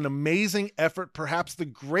unleashed an amazing effort, perhaps the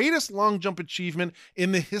greatest long jump achievement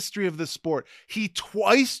in the history of the sport. He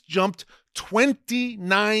twice jumped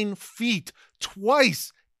 29 feet,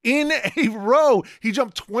 twice in a row. He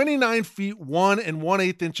jumped 29 feet, 1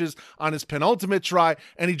 1/8 inches on his penultimate try,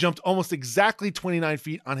 and he jumped almost exactly 29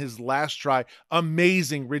 feet on his last try.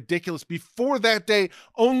 Amazing, ridiculous. Before that day,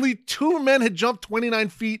 only 2 men had jumped 29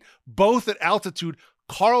 feet, both at altitude.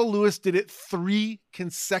 Carl Lewis did it 3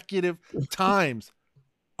 consecutive times.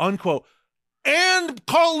 Unquote. And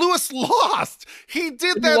Carl Lewis lost. He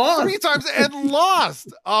did that 3 times and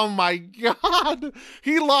lost. Oh my God.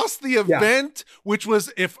 He lost the event, which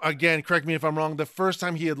was, if again, correct me if I'm wrong, the first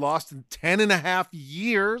time he had lost in 10 and a half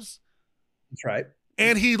years. That's right.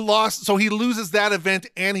 And he lost. So he loses that event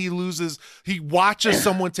and he watches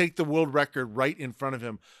someone take the world record right in front of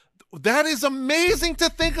him. That is amazing to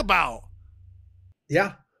think about.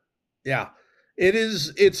 Yeah. Yeah.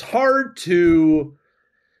 It's hard to.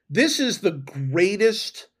 This is the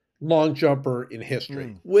greatest long jumper in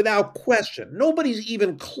history, without question. Nobody's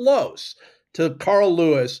even close to Carl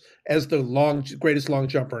Lewis as the greatest long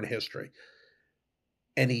jumper in history.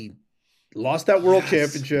 And he lost that world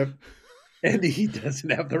championship, and he doesn't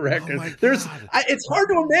have the record. It's hard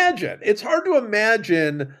to imagine. It's hard to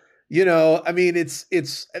imagine. I mean, it's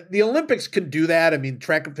the Olympics can do that. I mean,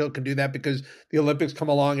 track and field can do that because the Olympics come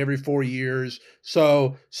along every 4 years.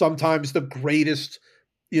 So sometimes the greatest,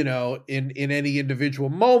 in any individual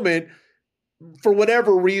moment, for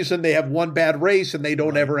whatever reason, they have one bad race and they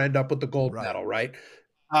don't ever end up with the gold medal, right?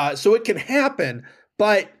 So it can happen,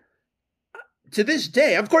 but to this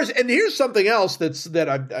day, of course, and here's something else that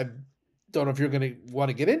I don't know if you're going to want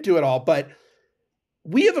to get into it all, but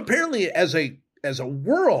we have apparently, as a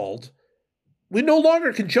world, we no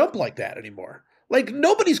longer can jump like that anymore. Like,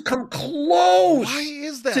 nobody's come close. Why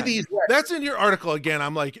is that? To these records. That's in your article. Again,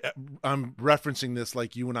 I'm referencing this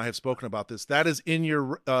like you and I have spoken about this. That is in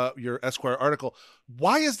your Esquire article.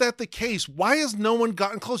 Why is that the case? Why has no one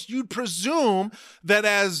gotten close? You'd presume that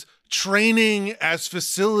as training, as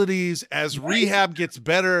facilities, as rehab gets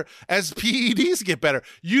better, as PEDs get better,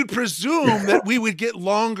 you'd presume that we would get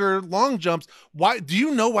longer long jumps. Why? Do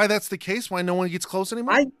you know why that's the case? Why no one gets close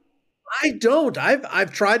anymore? I don't.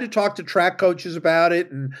 I've tried to talk to track coaches about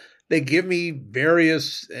it, and they give me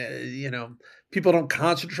various, people don't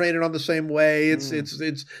concentrate it on the same way. It's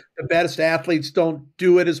the best athletes don't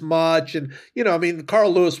do it as much. And, I mean,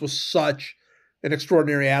 Carl Lewis was such an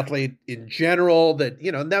extraordinary athlete in general that,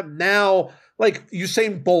 now, like,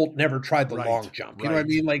 Usain Bolt never tried the long jump. You know what I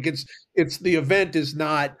mean? Like, it's the event is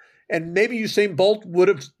not, and maybe Usain Bolt would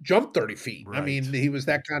have jumped 30 feet. Right. I mean, he was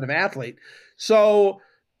that kind of athlete. So,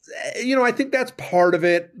 I think that's part of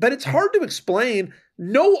it, but it's hard to explain.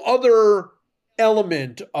 No other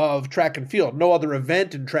element of track and field, no other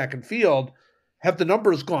event in track and field have the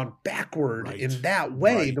numbers gone backward in that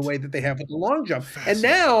way, the way that they have with the long jump. And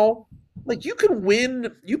now, like, you can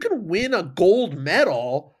win a gold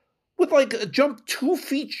medal with like a jump 2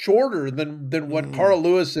 feet shorter than what Carl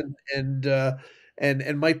Lewis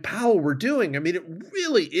and Mike Powell were doing. I mean, it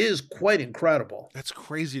really is quite incredible. That's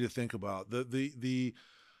crazy to think about. The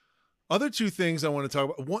other two things I want to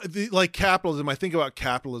talk about, one, capitalism. I think about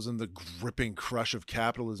capitalism, the gripping crush of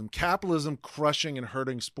capitalism. Capitalism crushing and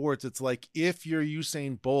hurting sports. It's like, if you're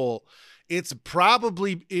Usain Bolt, it's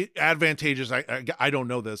probably advantageous. I don't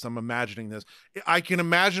know this. I'm imagining this. I can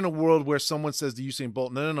imagine a world where someone says to Usain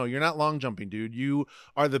Bolt, no, you're not long jumping, dude. You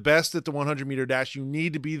are the best at the 100-meter dash. You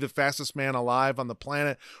need to be the fastest man alive on the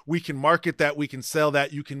planet. We can market that. We can sell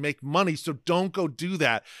that. You can make money. So don't go do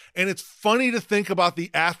that. And it's funny to think about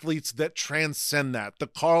the athletes that transcend that. The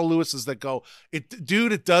Carl Lewises that go,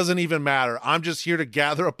 dude, it doesn't even matter. I'm just here to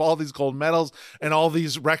gather up all these gold medals and all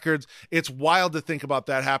these records. It's wild to think about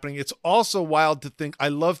that happening. It's also wild to think. I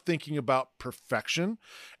love thinking about perfection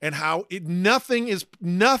and how nothing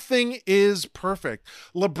is perfect.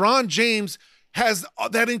 LeBron James has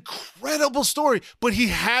that incredible story, but he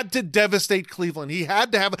had to devastate Cleveland. He had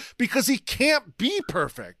to have, because he can't be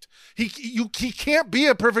perfect. He can't be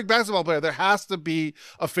a perfect basketball player. There has to be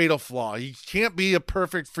a fatal flaw. He can't be a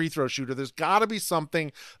perfect free throw shooter. There's got to be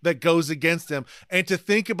something that goes against him. And to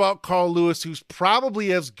think about Carl Lewis, who's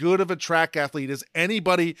probably as good of a track athlete as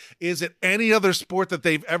anybody is at any other sport that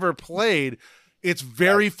they've ever played, it's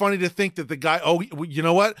very funny to think that the guy, you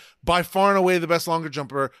know what? By far and away the best longer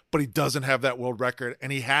jumper, but he doesn't have that world record,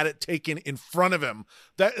 and he had it taken in front of him.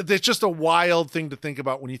 That's just a wild thing to think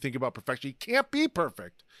about when you think about perfection. He can't be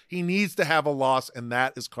perfect. He needs to have a loss, and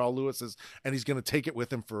that is Carl Lewis's, and he's going to take it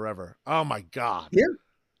with him forever. Oh my God. Yeah.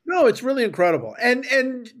 No, it's really incredible.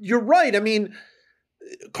 And you're right. I mean,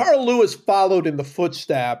 Carl Lewis followed in the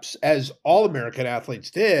footsteps, as all American athletes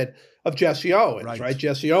did, of Jesse Owens, right?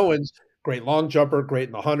 Jesse Owens, great long jumper, great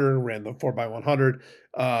in the 100, ran the 4x100,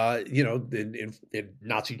 in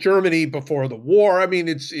Nazi Germany before the war. I mean,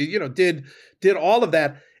 did all of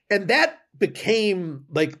that. And that became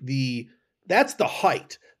like that's the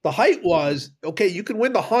height. The height was, okay, you can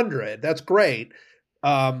win the 100. That's great.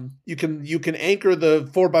 You can anchor the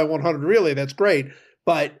 4x100 relay. That's great.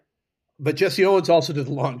 But Jesse Owens also did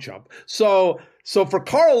the long jump. So for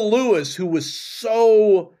Carl Lewis, who was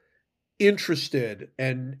so interested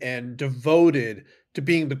and devoted to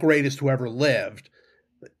being the greatest who ever lived.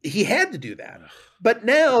 He had to do that. But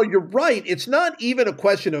now you're right. It's not even a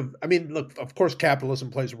question of, I mean, look, of course,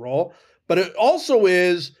 capitalism plays a role, but it also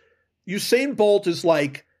is Usain Bolt is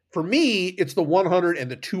like, for me, it's the 100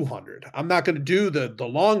 and the 200. I'm not going to do the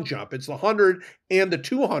long jump. It's the 100 and the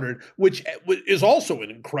 200, which is also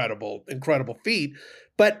an incredible, incredible feat.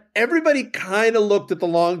 But everybody kind of looked at the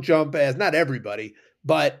long jump as, not everybody,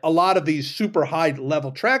 but a lot of these super high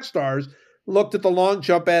level track stars looked at the long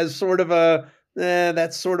jump as sort of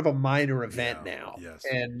that's sort of a minor event now. Yes.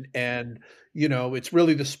 And it's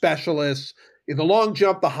really the specialists in the long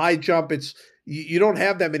jump, the high jump. You don't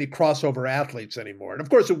have that many crossover athletes anymore. And of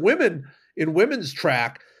course, in women's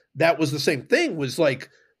track, that was the same thing. Was like,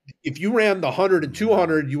 if you ran the 100 and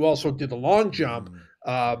 200, you also did the long jump.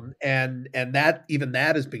 And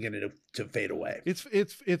that is beginning to fade away.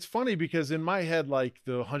 It's funny because in my head, like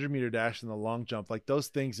the 100-meter dash and the long jump, like those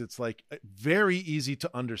things, it's like very easy to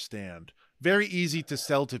understand, very easy to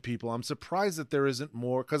sell to people. I'm surprised that there isn't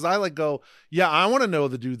more, because I go, yeah, I want to know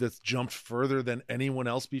the dude that's jumped further than anyone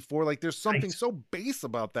else before. Like there's something so base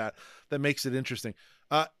about that makes it interesting.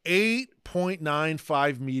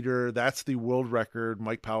 8.95 meter. That's the world record.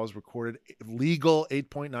 Mike Powell's recorded legal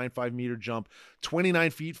 8.95 meter jump, 29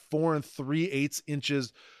 feet, 4 3/8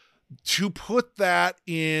 inches. To put that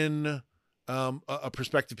in a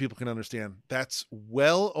perspective people can understand, that's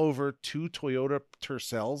well over 2 Toyota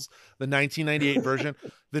Tercels, the 1998 version.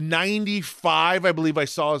 The 95, I believe I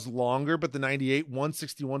saw, is longer, but the 98,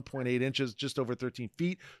 161.8 inches, just over 13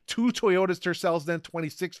 feet. 2 Toyotas Tercels, then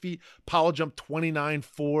 26 feet. Powell jumped 29,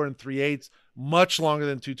 4 3/8, much longer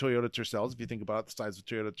than 2 Toyota Tercels, if you think about the size of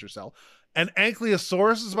Toyota Tercel. An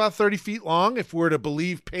Ankylosaurus is about 30 feet long, if we're to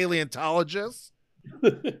believe paleontologists.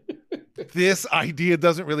 This idea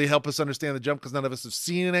doesn't really help us understand the jump because none of us have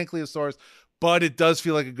seen an Ankylosaurus, but it does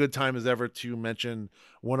feel like a good time as ever to mention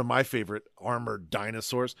one of my favorite armored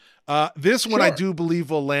dinosaurs. This one I do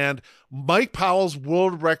believe will land. Mike Powell's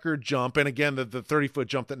world record jump, and again, the 30-foot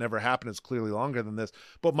jump that never happened is clearly longer than this,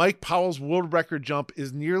 but Mike Powell's world record jump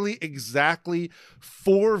is nearly exactly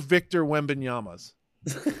 4 Victor Wembanyama's.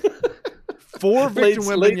 4 Victor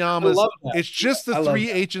Wembanyama's. It's just the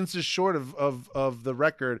 3/8 inches short of the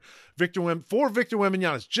record. 4 Victor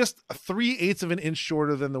Wembanyama's, just 3/8 of an inch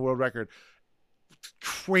shorter than the world record.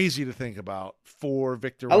 Crazy to think about. 4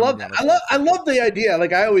 Victor Wembanyama's. I love that. I love the idea.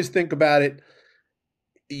 Like I always think about it.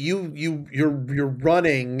 You're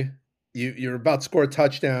running. You're about to score a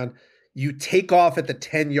touchdown. You take off at the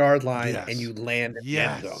 10-yard line and you land in the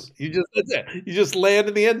end zone. That's it. You just land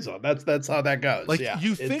in the end zone. That's how that goes. Like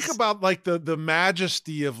you think about like the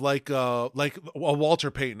majesty of like a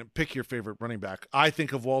Walter Payton. Pick your favorite running back. I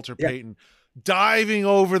think of Walter Payton diving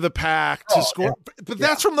over the pack to score, but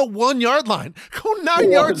that's from the 1-yard line. Go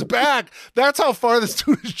 9 yards back. That's how far this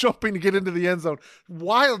dude is jumping to get into the end zone.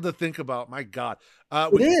 Wild to think about. My God,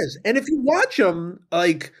 it is. And if you watch them,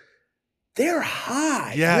 like, they're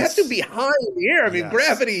high. Yes. You have to be high in the air. I mean,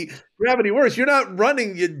 gravity works. You're not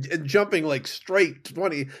running and jumping like straight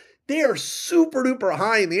 20. They are super duper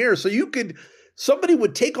high in the air. So somebody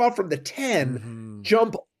would take off from the 10,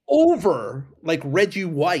 jump over like Reggie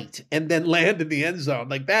White, and then land in the end zone.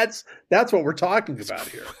 Like that's what we're talking about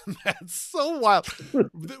here. That's so wild.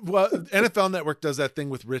 Well, NFL Network does that thing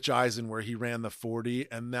with Rich Eisen where he ran the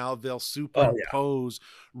 40, and now they'll superimpose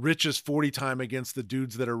Rich's 40 time against the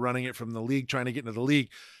dudes that are running it from the league, trying to get into the league.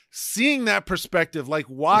 Seeing that perspective, like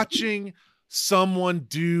watching someone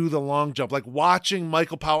do the long jump, like watching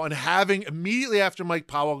Michael Powell and having immediately after Mike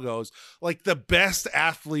Powell goes, like the best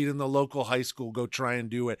athlete in the local high school go try and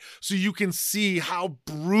do it. So you can see how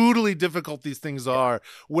brutally difficult these things are.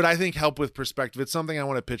 Would I think help with perspective? It's something I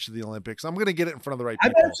want to pitch to the Olympics. I'm going to get it in front of the right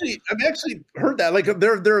people. I've actually heard that. Like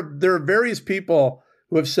there are various people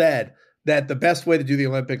who have said that the best way to do the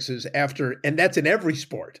Olympics is after, and that's in every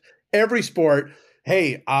sport. Every sport.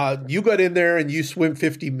 Hey, you got in there and you swim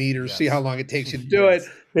 50 meters, see how long it takes you to do it.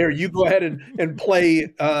 There, you go ahead and play,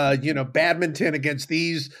 badminton against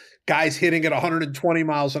these guys hitting at 120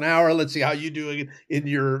 miles an hour. Let's see how you do in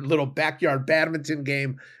your little backyard badminton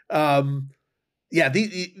game.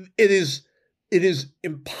 It is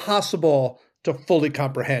impossible to fully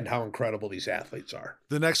comprehend how incredible these athletes are.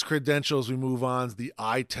 The next credential as we move on is the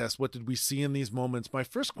eye test. What did we see in these moments? My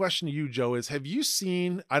first question to you, Joe, is have you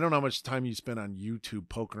seen, I don't know how much time you spent on YouTube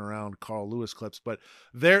poking around Carl Lewis clips, but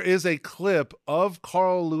there is a clip of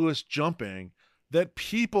Carl Lewis jumping that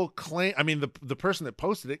people claim, I mean, the person that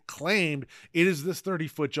posted it claimed it is this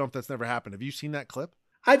 30-foot jump that's never happened. Have you seen that clip?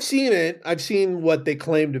 I've seen it. I've seen what they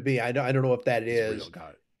claim to be. I don't know if that is.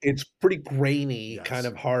 It's pretty grainy, kind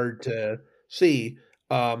of hard to see.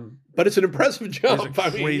 But it's an impressive jump. I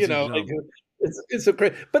mean, jump. like it's a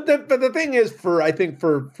great. But the thing is, I think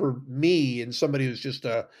for me and somebody who's just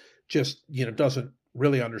doesn't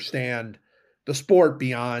really understand the sport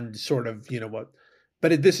beyond sort of what.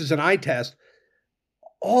 But this is an eye test.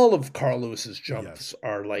 All of Carl Lewis's jumps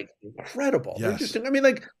are like incredible. They're just. I mean,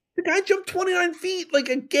 like the guy jumped 29 feet like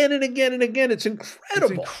again and again and again. It's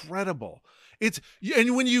incredible. It's incredible.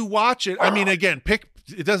 And when you watch it, I mean, again,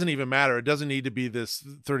 it doesn't even matter. It doesn't need to be this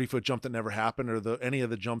 30-foot jump that never happened or any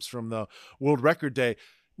of the jumps from the world record day.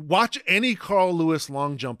 Watch any Carl Lewis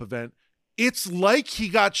long jump event. It's like he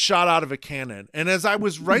got shot out of a cannon. And as I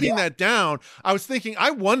was writing that down, I was thinking, I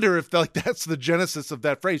wonder if that's the genesis of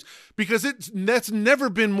that phrase, because that's never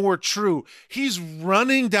been more true. He's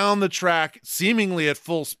running down the track, seemingly at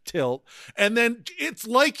full tilt, and then it's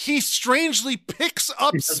like he strangely picks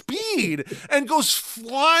up speed and goes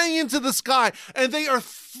flying into the sky, and they are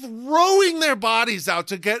throwing their bodies out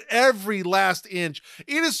to get every last inch.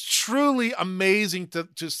 It is truly amazing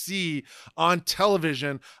to see on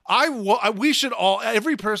television. We should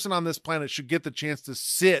every person on this planet should get the chance to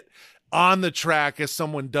sit on the track as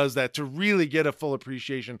someone does that to really get a full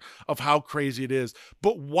appreciation of how crazy it is.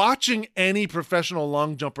 But watching any professional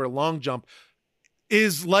long jump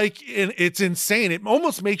is like, it's insane. It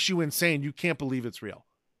almost makes you insane. You can't believe it's real.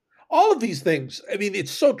 All of these things, I mean,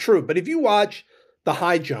 it's so true. But if you watch the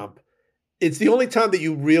high jump, it's the only time that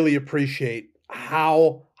you really appreciate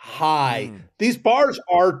how high these bars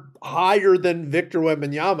are, higher than Victor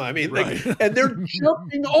Wembanyama. I mean, and they're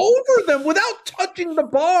jumping over them without touching the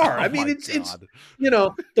bar. I mean, it's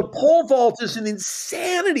the pole vault is an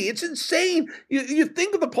insanity. It's insane. You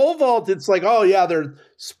think of the pole vault, it's like, oh yeah, they're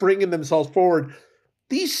springing themselves forward.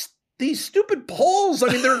 These stupid poles, I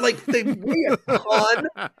mean, they're like, they weigh a ton,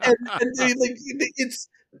 and they, like,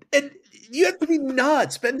 and you have to be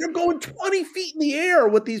nuts, man. They're going 20 feet in the air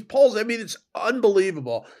with these poles. I mean, it's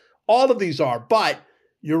unbelievable. All of these are, but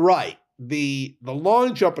you're right. The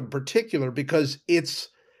long jump in particular, because it's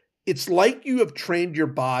like you have trained your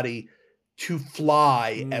body to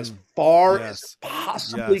fly as far as it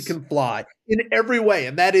possibly can fly in every way.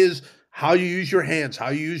 And that is how you use your hands, how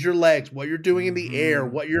you use your legs, what you're doing in the air,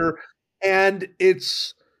 and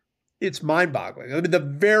it's mind-boggling. I mean, the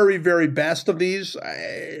very, very best of these,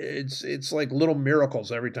 it's like little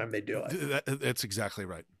miracles every time they do it. That's exactly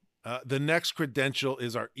right. The next credential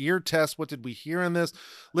is our ear test. What did we hear in this?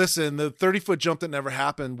 Listen, the 30-foot jump that never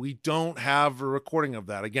happened, we don't have a recording of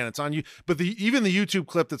that. Again, it's on you. But even the YouTube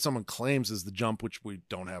clip that someone claims is the jump, which we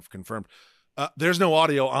don't have confirmed, there's no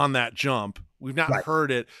audio on that jump. We've not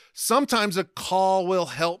heard it. Sometimes a call will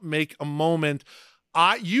help make a moment.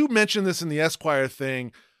 You mentioned this in the Esquire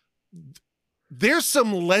thing. There's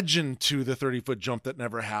some legend to the 30-foot jump that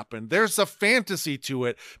never happened. There's a fantasy to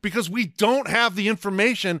it because we don't have the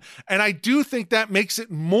information. And I do think that makes it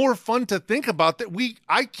more fun to think about that.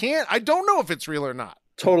 I don't know if it's real or not.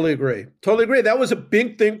 Totally agree. That was a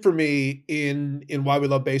big thing for me in Why We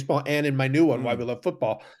Love Baseball and in my new one, Why We Love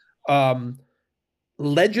Football.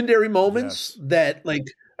 Legendary moments that, like,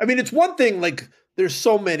 I mean, it's one thing, like, there's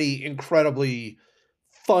so many incredibly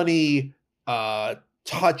funny,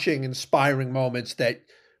 touching, inspiring moments that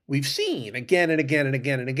we've seen again and again and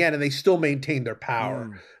again and again, and they still maintain their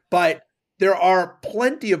power. But there are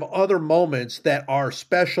plenty of other moments that are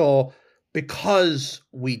special because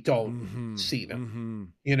we don't see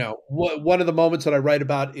them. You know, one of the moments that I write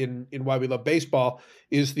about in Why We Love Baseball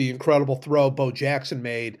is the incredible throw Bo Jackson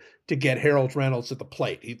made to get Harold Reynolds at the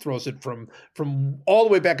plate. He throws it from all the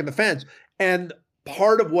way back in the fence. And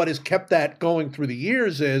part of what has kept that going through the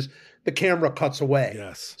years is the camera cuts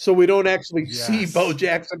away. So we don't actually see Bo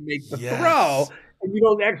Jackson make the throw, and you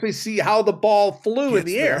don't actually see how the ball flew in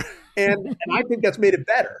the air. And I think that's made it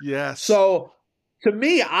better. So to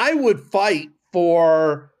me, I would fight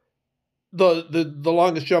for the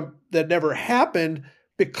longest jump that never happened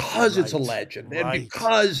because it's a legend and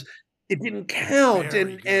because it didn't count.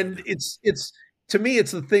 And it's to me,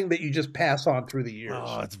 it's the thing that you just pass on through the years.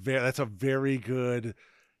 Oh, that's a very good.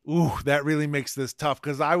 Ooh, that really makes this tough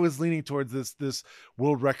because I was leaning towards this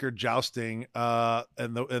world record jousting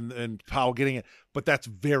and Powell getting it, but that's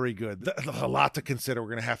very good. A lot to consider. We're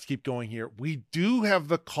going to have to keep going here. We do have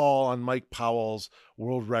the call on Mike Powell's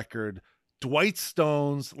world record. Dwight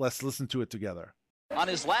Stones, let's listen to it together. On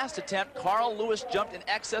his last attempt, Carl Lewis jumped in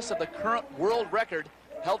excess of the current world record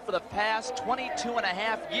held for the past 22 and a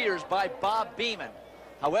half years by Bob Beeman.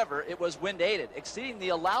 However, it was wind-aided, exceeding the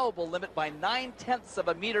allowable limit by 9/10 of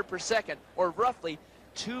a meter per second, or roughly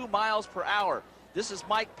 2 miles per hour. This is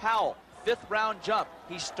Mike Powell, 5th round jump.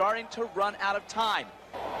 He's starting to run out of time.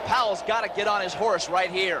 Powell's got to get on his horse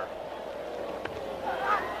right here.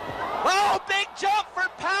 Oh, big jump for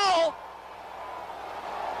Powell.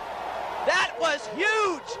 That was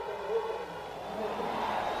huge.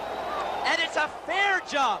 And it's a fair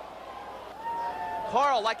jump.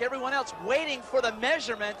 Carl, like everyone else, waiting for the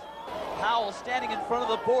measurement. Powell standing in front of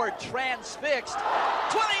the board, transfixed.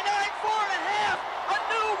 29.4½, a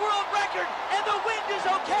new world record, and the wind is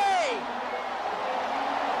okay.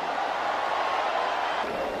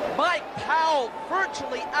 Mike Powell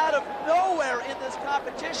virtually out of nowhere in this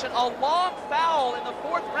competition. A long foul in the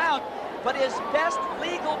 4th round, but his best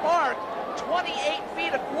legal mark, 28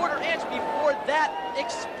 feet a quarter inch before that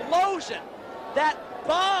explosion, that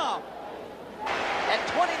bomb. At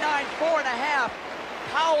 29.4½,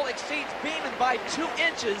 Powell exceeds Beeman by 2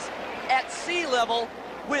 inches at sea level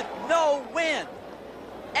with no wind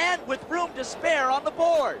and with room to spare on the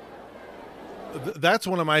board. That's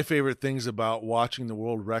one of my favorite things about watching the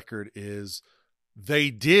world record is they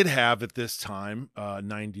did have at this time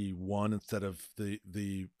 91 instead of the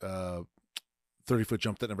 30-foot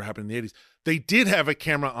jump that never happened in the 80s. They did have a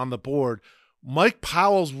camera on the board. Mike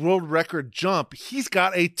Powell's world record jump, he's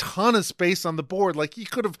got a ton of space on the board. Like he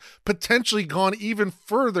could have potentially gone even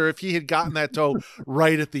further if he had gotten that toe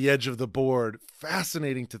right at the edge of the board.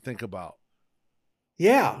 Fascinating to think about.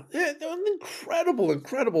 Yeah, an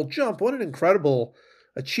incredible jump. What an incredible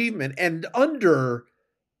achievement. And under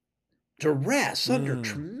duress, under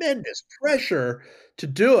tremendous pressure to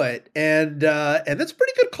do it. And that's a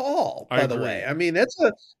pretty good call, by the way. I mean, it's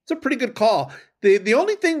a pretty good call. The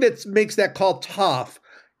only thing that makes that call tough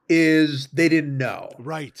is they didn't know.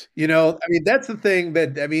 Right. You know, I mean, that's the thing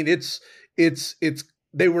that, I mean, it's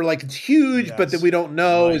they were like, it's huge, yes, but that we don't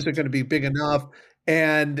know. Right. Is it going to be big enough?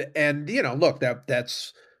 And, you know, look,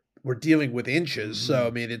 that's, we're dealing with inches. Mm-hmm. So,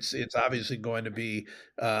 I mean, it's obviously going to be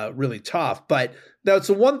really tough, but that's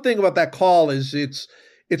the one thing about that call is it's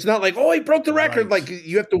not like, oh, he broke the record. Right. Like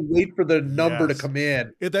you have to wait for the number to come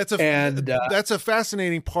in. That's a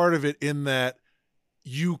fascinating part of it in that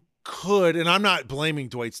you could, and I'm not blaming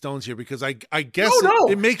Dwight Stones here because I guess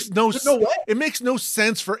it makes it makes no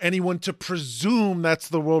sense for anyone to presume that's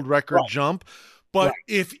the world record jump. But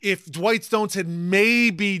if Dwight Stones had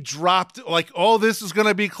maybe dropped like, oh, this is going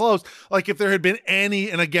to be close. Like if there had been any,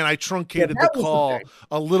 and again, I truncated the call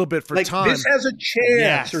a little bit for time. This has a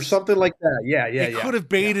chance or something like that. Yeah. It could have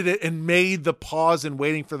baited it and made the pause and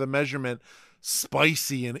waiting for the measurement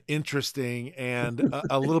spicy and interesting and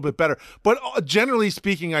a little bit better. But generally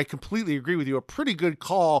speaking, I completely agree with you. A pretty good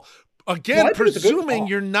call. Again, presuming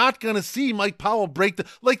you're not going to see Mike Powell break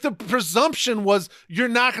the presumption was you're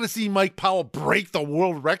not going to see Mike Powell break the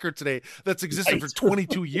world record today that's existed for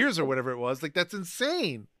 22 years or whatever it was. Like, that's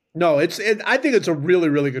insane. No, I think it's a really,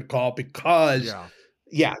 really good call because,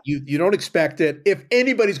 you don't expect it. If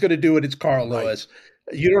anybody's going to do it, it's Carl Lewis.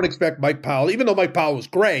 You don't expect Mike Powell, even though Mike Powell was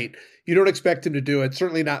great, you don't expect him to do it.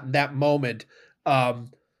 Certainly not in that moment.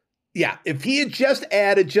 If he had just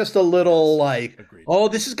added just a little oh,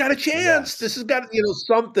 this has got a chance. Yes. This has got,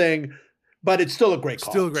 something, but it's still a great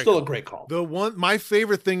call. Still a great call. My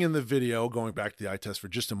favorite thing in the video, going back to the eye test for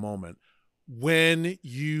just a moment, when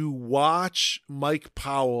you watch Mike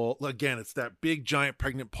Powell, again, it's that big, giant,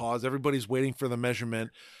 pregnant pause. Everybody's waiting for the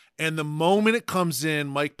measurement. And the moment it comes in,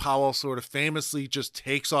 Mike Powell sort of famously just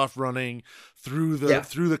takes off running through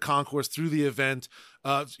the concourse, through the event,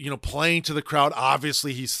 playing to the crowd.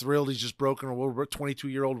 Obviously, he's thrilled. He's just broken a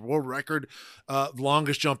 22-year-old world record,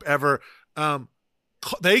 longest jump ever.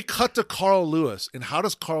 They cut to Carl Lewis, and how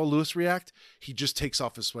does Carl Lewis react? He just takes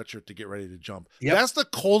off his sweatshirt to get ready to jump. Yep. That's the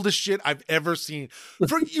coldest shit I've ever seen.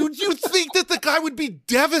 For you think that the guy would be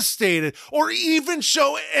devastated or even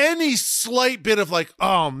show any slight bit of like,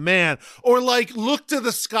 oh man, or like look to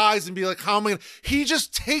the skies and be like, how am I gonna? He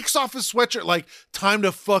just takes off his sweatshirt like time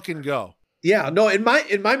to fucking go. Yeah, no, in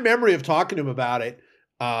my memory of talking to him about it,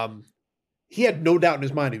 he had no doubt in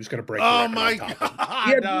his mind he was going to break. Oh my God.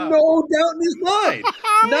 He had no doubt in his mind.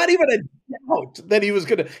 Not even a doubt that he was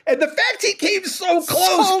going to. And the fact he came so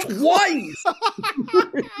close twice.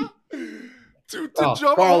 to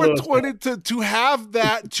jump over 20, to have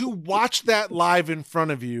that, to watch that live in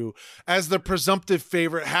front of you as the presumptive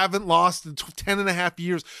favorite, haven't lost in 10 and a half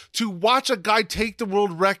years, to watch a guy take the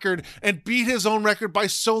world record and beat his own record by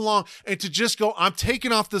so long, and to just go, I'm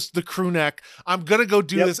taking off the crew neck, I'm going to go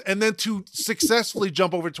do this, and then to successfully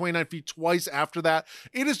jump over 29 feet twice after that.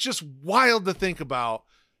 It is just wild to think about.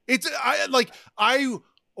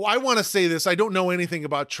 I want to say this. I don't know anything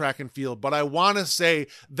about track and field, but I want to say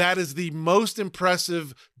that is the most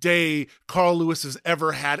impressive day Carl Lewis has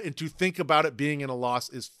ever had. And to think about it being in a loss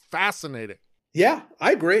is fascinating. Yeah,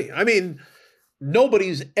 I agree. I mean,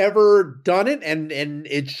 nobody's ever done it, and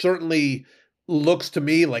it certainly looks to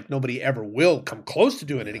me like nobody ever will come close to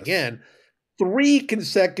doing it again. 3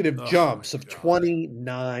 consecutive jumps of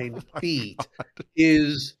 29 feet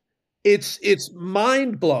is it's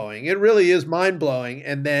mind-blowing. It really is mind-blowing.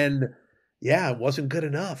 And then, it wasn't good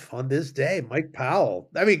enough on this day. Mike Powell.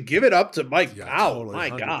 I mean, give it up to Mike Powell. Totally, my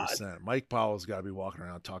 100%. God. Mike Powell's got to be walking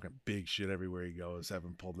around talking big shit everywhere he goes.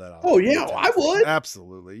 Haven't pulled that off. Oh, yeah, I would.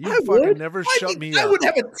 Absolutely. You fucking never shut me up. I would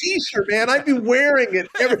have a t-shirt, man. I'd be wearing it.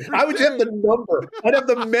 I would have the number. I'd have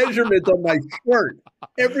the measurement on my shirt.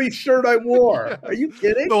 Every shirt I wore. Are you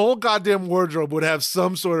kidding? The whole goddamn wardrobe would have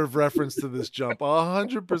some sort of reference to this jump.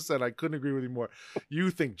 100%. I couldn't agree with you more. You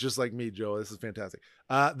think just like me, Joe. This is fantastic.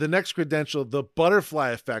 The next credential, the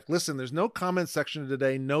butterfly effect. Listen, there's no comment section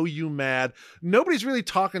today. No you mad. Nobody's really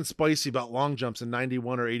talking spicy about long jumps in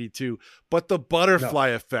 91 or 82, but the butterfly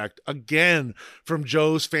effect, again, from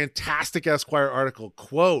Joe's fantastic Esquire article,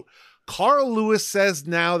 quote, Carl Lewis says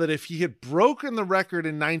now that if he had broken the record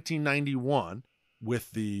in 1991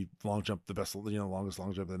 with the long jump, the best, longest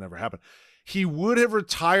long jump that never happened, he would have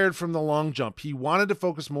retired from the long jump. He wanted to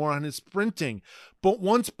focus more on his sprinting. But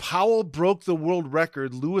once Powell broke the world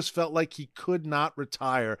record, Lewis felt like he could not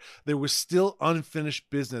retire. There was still unfinished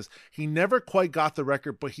business. He never quite got the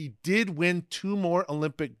record, but he did win 2 more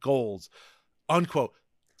Olympic golds, unquote.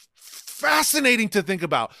 Fascinating to think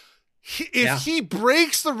about. If he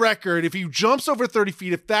breaks the record, if he jumps over 30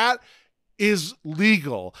 feet, if that is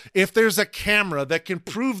legal, if there's a camera that can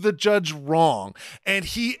prove the judge wrong and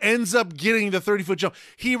he ends up getting the 30-foot jump,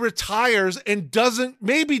 he retires and doesn't,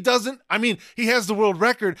 I mean, he has the world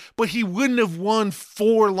record, but he wouldn't have won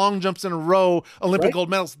 4 long jumps in a row, Olympic gold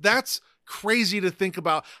medals. That's crazy to think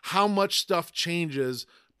about how much stuff changes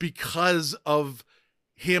because of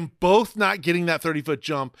him both not getting that 30-foot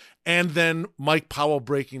jump and then Mike Powell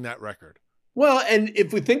breaking that record. Well, and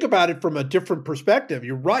if we think about it from a different perspective,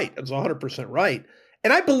 you're right. It's 100% right.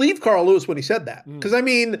 And I believe Carl Lewis when he said that. Because, I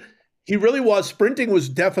mean, he really was. Sprinting was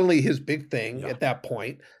definitely his big thing at that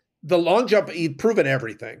point. The long jump, he'd proven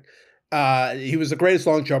everything. He was the greatest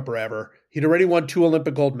long jumper ever. He'd already won 2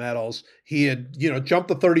 Olympic gold medals. He had, jumped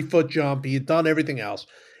the 30-foot jump. He had done everything else.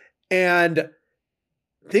 And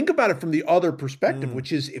think about it from the other perspective,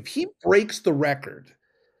 which is if he breaks the record,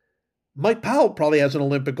 Mike Powell probably has an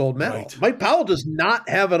Olympic gold medal. Right. Mike Powell does not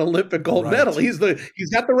have an Olympic gold medal. He's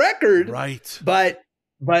got the record. Right. But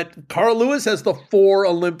Carl Lewis has the 4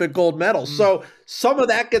 Olympic gold medals. So some of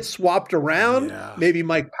that gets swapped around. Yeah. Maybe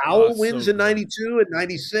Mike Powell wins in 92 and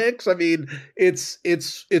 96. I mean, it's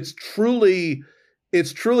truly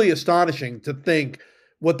astonishing to think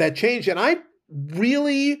what that changed. And I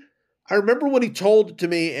remember when he told it to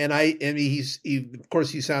me, and of course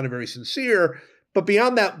he sounded very sincere. But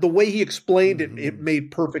beyond that, the way he explained it, it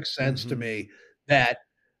made perfect sense to me that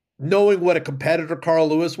knowing what a competitor Carl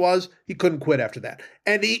Lewis was, he couldn't quit after that.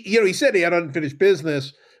 And he said he had unfinished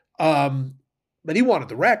business, but he wanted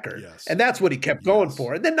the record. Yes. And that's what he kept going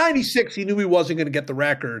for. And then 96, he knew he wasn't going to get the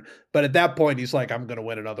record. But at that point, he's like, I'm going to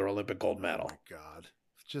win another Olympic gold medal. Oh, my God.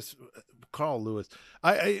 Just Carl Lewis.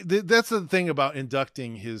 That's the thing about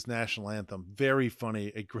inducting his national anthem. Very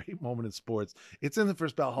funny, a great moment in sports. It's in the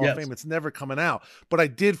First Ballot Hall of Fame. It's never coming out. But I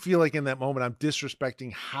did feel like in that moment, I'm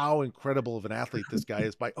disrespecting how incredible of an athlete this guy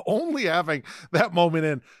is by only having that moment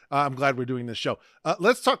in. I'm glad we're doing this show.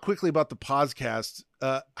 Let's talk quickly about the podcast.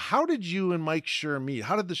 How did you and Mike Schur meet?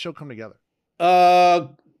 How did the show come together?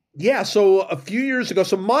 Yeah, so a few years ago,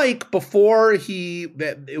 so Mike,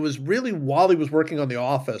 it was really while he was working on The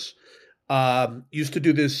Office, used to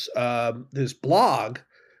do this blog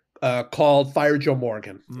called Fire Joe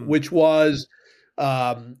Morgan, which was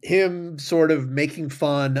him sort of making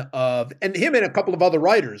fun of, and him and a couple of other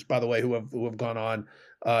writers, by the way, who have gone on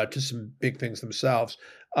to some big things themselves.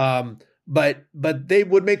 But they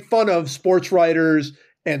would make fun of sports writers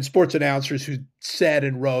and sports announcers who said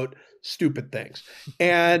and wrote stupid things.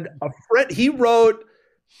 And he wrote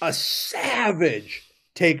a savage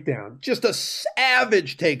takedown, just a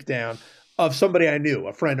savage takedown of somebody I knew,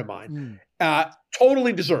 a friend of mine.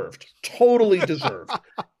 Totally deserved.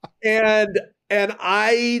 And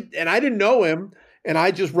I didn't know him, and I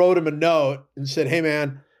just wrote him a note and said, "Hey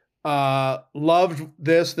man, loved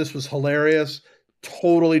this. This was hilarious.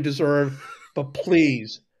 Totally deserved, but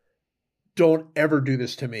please don't ever do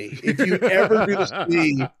this to me. If you ever do this to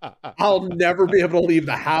me, I'll never be able to leave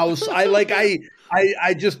the house.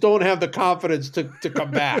 I just don't have the confidence to come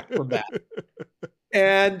back from that."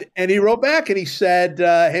 And he wrote back and he said,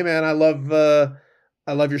 "Hey man, I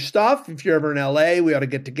love your stuff. If you're ever in LA, we ought to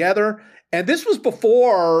get together." And this was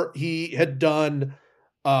before he had done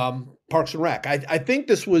Parks and Rec. I think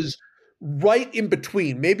this was right in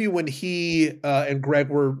between, maybe when he and Greg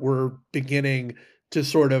were beginning to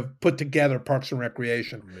sort of put together Parks and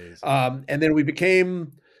Recreation. And then we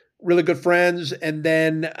became really good friends. And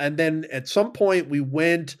then at some point we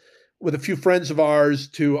went with a few friends of ours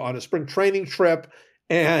on a spring training trip,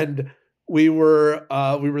 and we were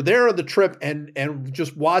there on the trip and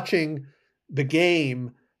just watching the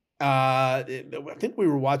game. I think we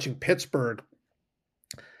were watching Pittsburgh.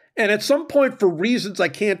 And at some point, for reasons I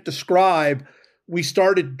can't describe, we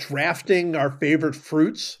started drafting our favorite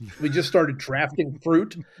fruits. We just started drafting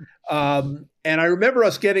fruit. And I remember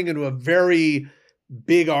us getting into a very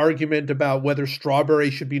big argument about whether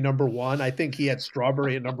strawberry should be number one. I think he had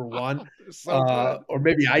strawberry at number one. Or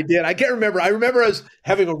maybe I did. I can't remember. I remember us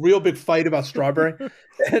having a real big fight about strawberry.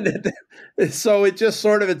 And so it just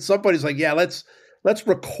sort of, at some point, he's like, yeah, let's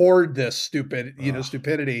record this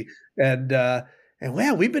stupidity. And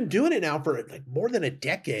wow, we've been doing it now for like more than a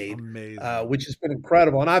decade, which has been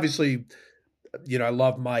incredible. And obviously, I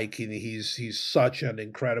love Mike. He's such an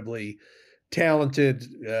incredibly talented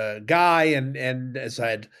guy, and has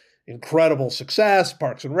had incredible success,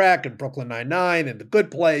 Parks and Rec and Brooklyn Nine-Nine and The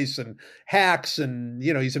Good Place and Hacks, and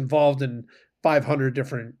he's involved in 500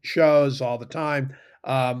 different shows all the time.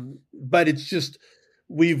 But it's just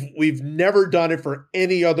we've never done it for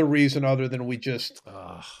any other reason other than we just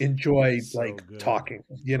enjoy talking.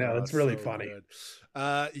 It's really funny.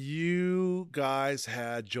 Good. You guys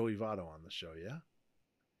had Joey Votto on the show, yeah?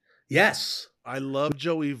 Yes. I love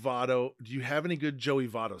Joey Votto. Do you have any good Joey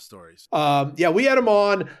Votto stories? Yeah, we had him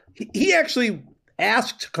on. He actually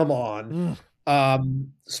asked to come on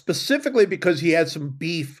specifically because he had some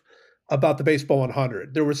beef about the Baseball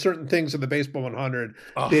 100. There were certain things in the Baseball 100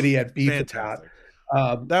 that he had beef about.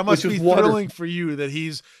 That must be thrilling for you that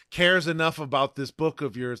he's cares enough about this book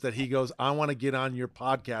of yours that he goes, I want to get on your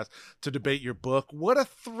podcast to debate your book. What a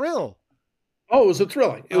thrill. Oh, it was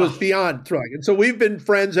thrilling. It was beyond thrilling. And so we've been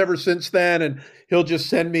friends ever since then, and he'll just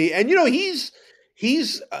send me, and he's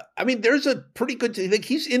I mean, there's a pretty good,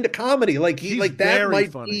 he's into comedy. He's that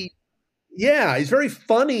might funny. Be, yeah, he's very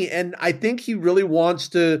funny. And I think he really wants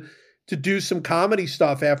to do some comedy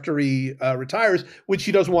stuff after he retires, which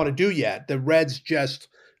he doesn't want to do yet. The Reds just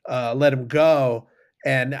let him go.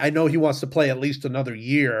 And I know he wants to play at least another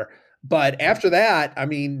year. But after that, I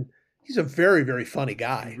mean, he's a very, very funny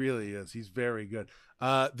guy. He really is. He's very good.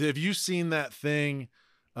 Have you seen that thing?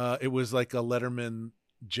 It was like a Letterman,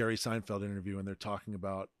 Jerry Seinfeld interview, and they're talking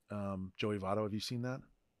about Joey Votto. Have you seen that?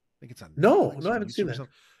 I think it's on. No, I haven't seen that.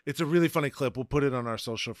 It's a really funny clip. We'll put it on our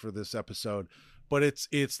social for this episode. But it's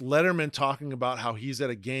Letterman talking about how he's at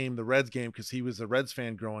a game, the Reds game, because he was a Reds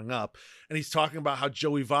fan growing up, and he's talking about how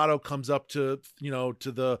Joey Votto comes up to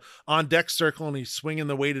the on deck circle, and he's swinging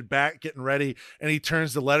the weighted bat, getting ready, and he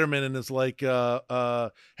turns to Letterman and is like,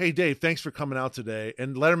 "Hey Dave, thanks for coming out today."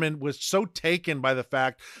 And Letterman was so taken by the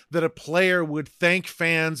fact that a player would thank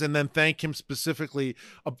fans and then thank him specifically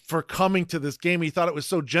for coming to this game. He thought it was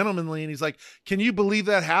so gentlemanly, and he's like, "Can you believe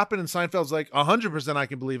that happened?" And Seinfeld's like, 100% I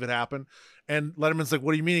can believe it happened. And Letterman's like,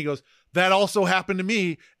 what do you mean? He goes, that also happened to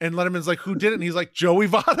me. And Letterman's like, who did it? And he's like, Joey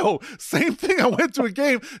Votto. Same thing. I went to a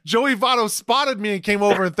game. Joey Votto spotted me and came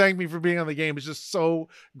over and thanked me for being on the game. It's just so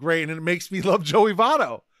great. And it makes me love Joey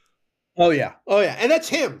Votto. Oh yeah. And that's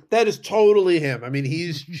him. That is totally him. I mean,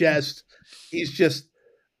 he's just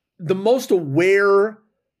the most aware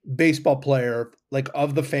baseball player, like,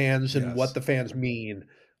 of the fans and what the fans mean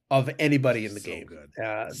of anybody in the game. Good.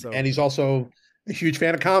 And he's also a huge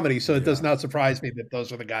fan of comedy, so it does not surprise me that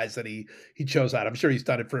those are the guys that he chose out. I'm sure he's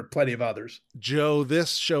done it for plenty of others. Joe,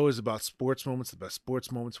 this show is about sports moments, the best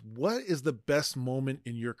sports moments. What is the best moment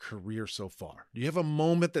in your career so far? Do you have a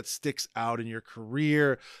moment that sticks out in your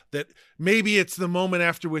career that maybe it's the moment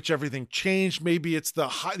after which everything changed? Maybe it's the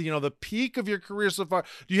high, the peak of your career so far.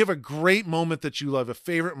 Do you have a great moment that you love, a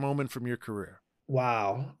favorite moment from your career?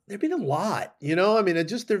 Wow. There've been a lot, I mean,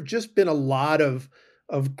 there've just been a lot of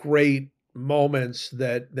great moments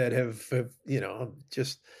that have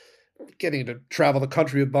just getting to travel the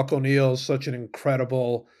country with Buck O'Neil, such an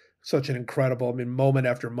incredible, I mean, moment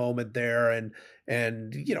after moment there,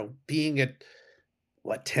 and being at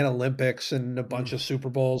 10 Olympics and a bunch of Super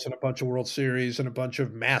Bowls and a bunch of World Series and a bunch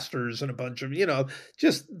of Masters and a bunch of,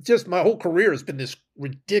 just my whole career has been this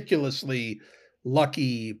ridiculously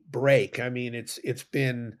lucky break. I mean, it's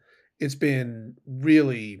been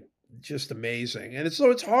really just amazing. And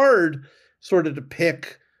it's hard sort of to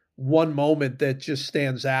pick one moment that just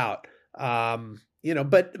stands out. But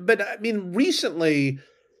I mean, recently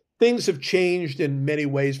things have changed in many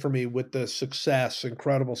ways for me with the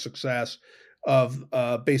incredible success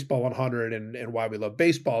Baseball 100 and Why We Love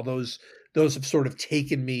Baseball. Those have sort of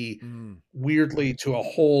taken me weirdly to a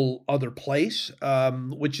whole other place,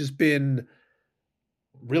 which has been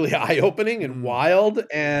really eye-opening and wild.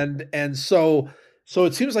 And so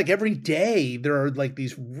it seems like every day there are like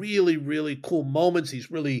these really, really cool moments,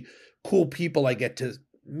 these really cool people I get to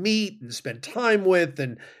meet and spend time with,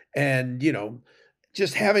 and you know,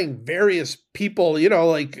 just having various people, you know,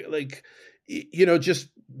 like you know, just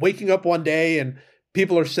waking up one day and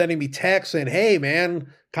people are sending me texts saying, "Hey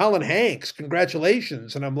man, Colin Hanks,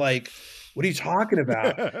 congratulations." And I'm like, "What are you talking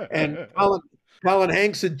about?" And Colin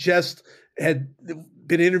Hanks had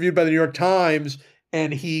been interviewed by the New York Times,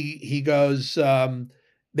 and he goes,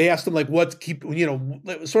 they asked him like, it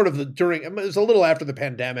was sort of during, it was a little after the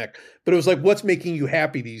pandemic, but it was like, what's making you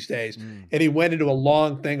happy these days? And he went into a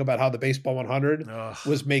long thing about how the Baseball 100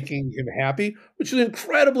 was making him happy, which is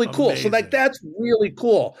incredibly cool. So like, that's really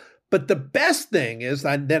cool. But the best thing is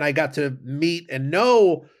then I got to meet and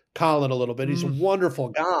know Colin a little bit. He's a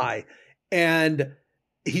wonderful guy. And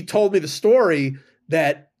he told me the story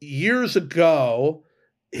that years ago,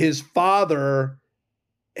 his father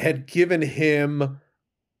had given him,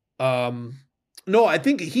 I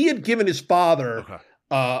think he had given his father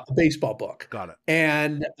a baseball book. Got it.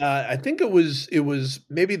 And I think it was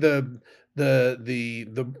maybe the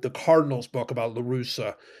Cardinals book about La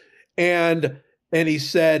Russa. And he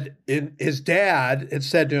said, his dad had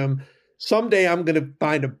said to him, "Someday I'm going to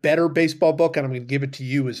find a better baseball book and I'm going to give it to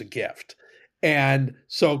you as a gift." And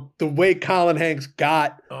so the way Colin Hanks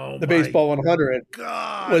got the Baseball 100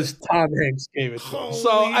 was Tom Hanks gave it to him.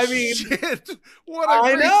 So, I mean, shit. What a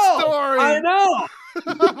great story. I know.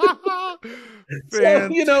 So,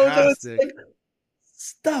 you know, so it's like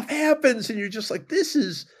stuff happens and you're just like, this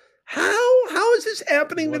is how is this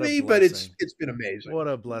happening to me? But it's been amazing. What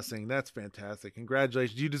a blessing. That's fantastic.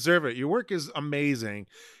 Congratulations. You deserve it. Your work is amazing.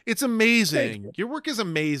 It's amazing. Your work is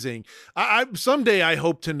amazing. I someday I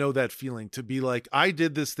hope to know that feeling, to be like, I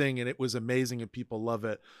did this thing and it was amazing and people love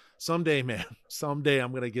it. Someday, man, someday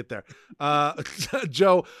I'm going to get there.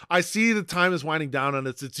 Joe, I see the time is winding down on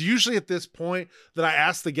it. It's usually at this point that I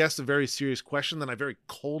ask the guests a very serious question, then I very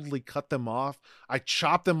coldly cut them off. I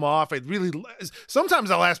chop them off.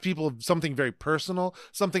 Sometimes I'll ask people something very personal,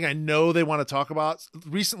 something I know they want to talk about.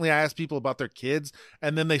 Recently, I asked people about their kids,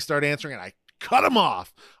 and then they start answering, and I cut them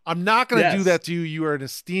off. I'm not going to do that to you. You are an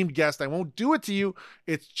esteemed guest. I won't do it to you.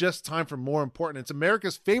 It's just time for More Important. It's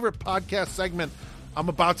America's favorite podcast segment. I'm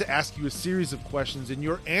about to ask you a series of questions, and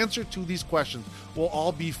your answer to these questions will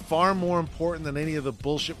all be far more important than any of the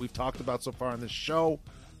bullshit we've talked about so far on this show.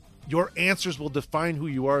 Your answers will define who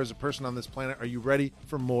you are as a person on this planet. Are you ready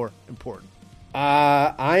for More Important?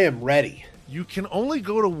 I am ready. You can only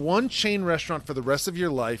go to one chain restaurant for the rest of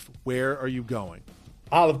your life. Where are you going?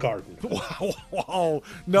 Olive Garden. Wow.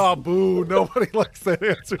 No, boo. Nobody likes that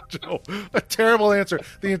answer, Joe. A terrible answer.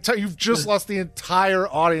 You've just lost the entire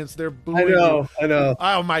audience. They're booing you. I know.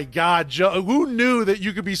 Oh, my God, Joe. Who knew that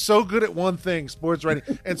you could be so good at one thing, sports writing,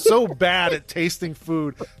 and so bad at tasting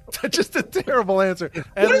food? Just a terrible answer.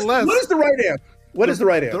 What is the right answer? What is the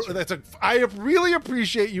right answer? I really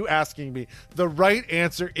appreciate you asking me. The right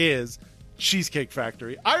answer is Cheesecake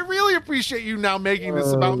Factory. I really appreciate you now making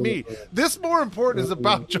this about me. This More Important is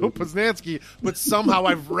about Joe Posnanski, but somehow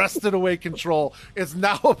I've wrested away control. It's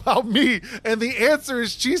now about me, and the answer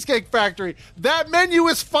is Cheesecake Factory. That menu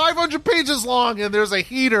is 500 pages long, and there's a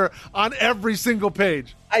heater on every single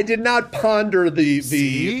page. I did not ponder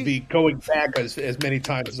the going back as many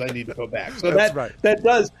times as I need to go back. So that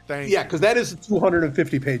does, because that is a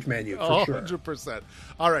 250-page menu for sure. 100%.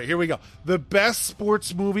 All right, here we go. The best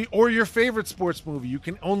sports movie or your favorite sports movie. You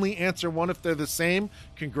can only answer one if they're the same.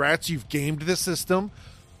 Congrats, you've gamed the system.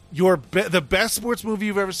 The best sports movie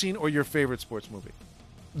you've ever seen or your favorite sports movie?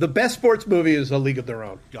 The best sports movie is A League of Their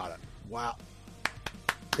Own. Got it. Wow.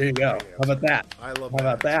 There you go. How about that? I love How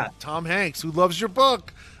about that? Tom Hanks, who loves your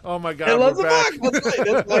book. Oh, my God. I love the book.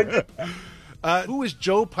 That's right. Who is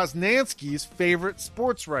Joe Posnanski's favorite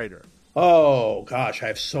sports writer? Oh, gosh. I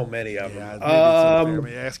have so many of them. I'm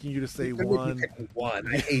asking you to say one.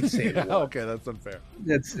 I hate saying one. Okay, that's unfair.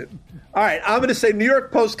 That's it. All right. I'm going to say New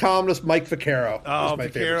York Post columnist Mike Vaccaro. Oh,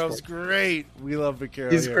 Vaccaro's great. We love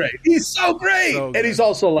Vaccaro. He's great. He's so great. And he's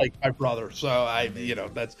also like my brother. So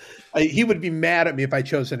he would be mad at me if I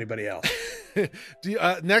chose anybody else.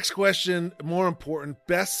 Next question, More Important.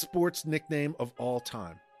 Best sports nickname of all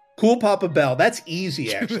time. Cool Papa Bell. That's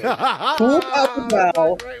easy, actually. Cool Papa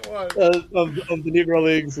Bell of the Negro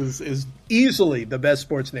Leagues is easily the best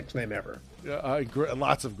sports nickname ever. Yeah,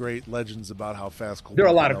 lots of great legends about how fast Cool There are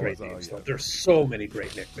Papa a lot Bell of great was. names. Yeah. There's so many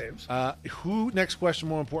great nicknames. Next question,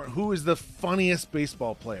 more important. Who is the funniest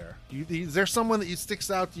baseball player? Is there someone that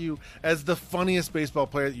sticks out to you as the funniest baseball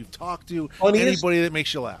player that you've talked to? Anybody that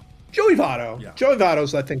makes you laugh? Joey Votto. Yeah. Joey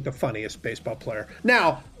Votto's, I think, the funniest baseball player.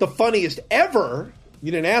 Now, the funniest ever,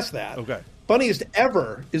 you didn't ask that. Okay. Funniest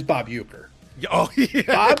ever is Bob Uecker. Oh, yeah.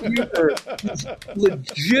 Bob Uecker is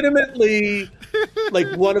legitimately like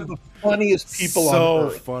one of the funniest people on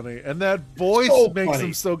earth. So funny. And that voice makes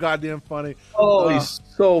him so goddamn funny. Oh, he's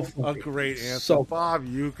so funny. A great answer. So Bob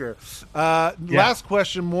Uecker. Last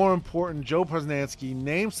question, more important. Joe Posnanski,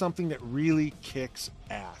 name something that really kicks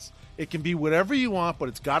ass. It can be whatever you want, but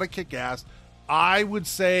it's got to kick ass. I would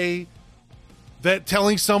say that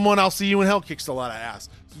telling someone I'll see you in hell kicks a lot of ass.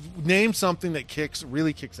 Name something that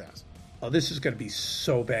really kicks ass. Oh, this is going to be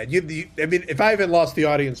so bad. I mean, if I haven't lost the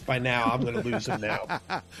audience by now, I'm going to lose them now.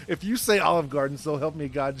 If you say Olive Garden, so help me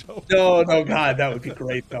God, Joe. No, God, that would be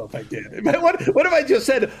great, though, if I did. What if I just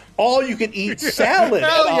said all you can eat salad?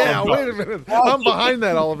 Hell yeah, wait a minute. I'm behind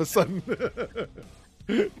that all of a sudden.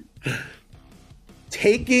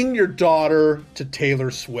 Taking your daughter to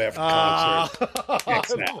Taylor Swift concert.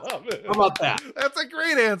 I love it. How about that? That's a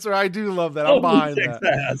great answer. I do love that. I'm behind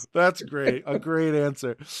that. That's great. A great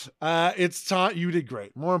answer. It's time. You did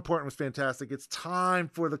great. More important was fantastic. It's time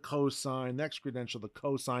for the cosign. Next credential, the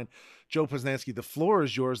cosign. Joe Posnanski, the floor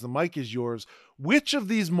is yours. The mic is yours. Which of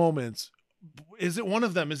these moments, is it one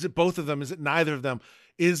of them? Is it both of them? Is it neither of them?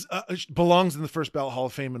 Belongs in the first ballot Hall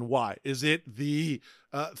of Fame, and why? Is it the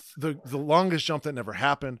longest jump that never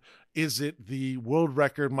happened? Is it the world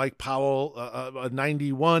record Mike Powell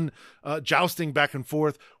 91 jousting back and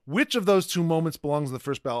forth? Which of those two moments belongs in the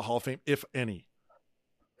first ballot Hall of Fame, if any?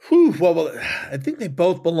 Well, I think they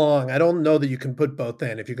both belong. I don't know that you can put both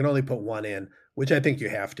in if you can only put one in, which I think you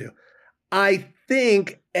have to. I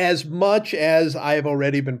think as much as I've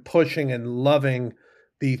already been pushing and loving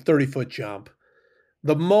the 30-foot jump,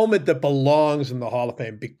 the moment that belongs in the Hall of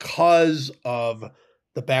Fame because of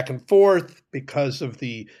the back and forth, because of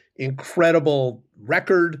the incredible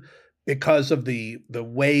record, because of the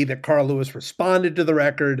way that Carl Lewis responded to the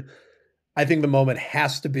record, I think the moment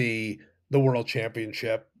has to be the World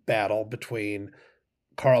Championship battle between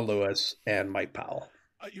Carl Lewis and Mike Powell.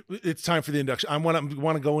 It's time for the induction. I want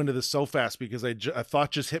to go into this so fast because a thought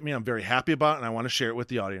just hit me. I'm very happy about it, and I want to share it with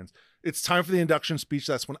the audience. It's time for the induction speech.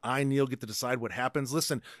 That's when I, Neil, get to decide what happens.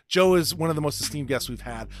 Listen, Joe is one of the most esteemed guests we've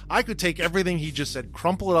had. I could take everything he just said,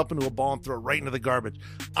 crumple it up into a ball, and throw it right into the garbage.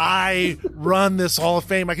 I run this Hall of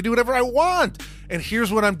Fame. I can do whatever I want. And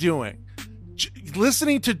here's what I'm doing.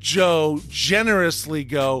 Listening to Joe generously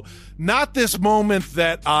go, not this moment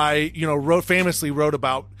that I, famously wrote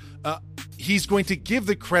about. He's going to give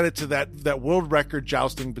the credit to that world record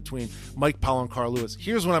jousting between Mike Powell and Carl Lewis.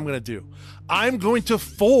 Here's what I'm going to do. I'm going to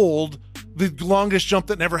fold the longest jump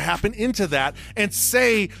that never happened into that and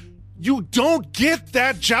say, you don't get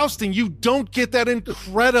that jousting. You don't get that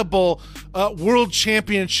incredible world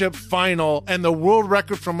championship final and the world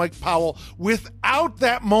record from Mike Powell without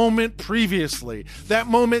that moment previously. That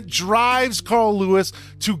moment drives Carl Lewis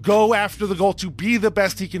to go after the goal, to be the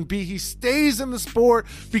best he can be. He stays in the sport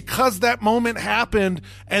because that moment happened,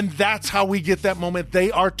 and that's how we get that moment. They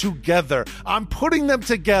are together. I'm putting them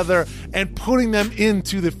together and putting them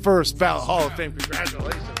into the first ballot Hall of Fame.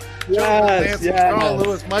 Congratulations. Yes. Carl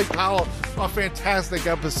Lewis, Mike Powell, a fantastic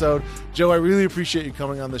episode. Joe, I really appreciate you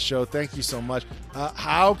coming on the show. Thank you so much.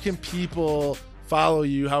 How can people follow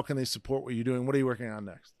you? How can they support what you're doing? What are you working on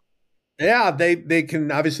next? Yeah, they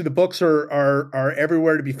can. Obviously, the books are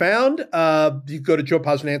everywhere to be found. You go to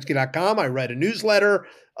joeposnanski.com. I write a newsletter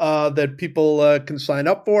that people can sign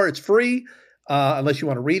up for. It's free unless you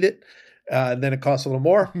want to read it. Then it costs a little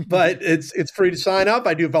more, but it's free to sign up.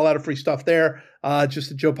 I do have a lot of free stuff there,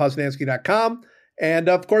 just at joeposnanski.com. And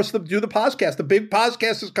of course, do the podcast. The big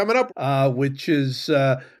podcast is coming up, which is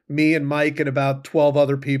me and Mike and about 12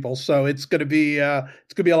 other people. So it's going to be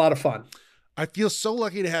a lot of fun. I feel so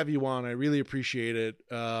lucky to have you on. I really appreciate it.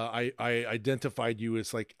 I identified you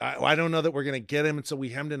as like, I don't know that we're going to get him. And so we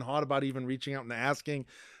hemmed and hawed about even reaching out and asking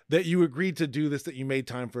that you agreed to do this, that you made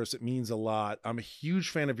time for us. It means a lot. I'm a huge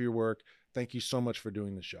fan of your work. Thank you so much for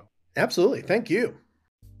doing the show. Absolutely. Thank you.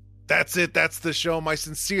 That's it. That's the show. My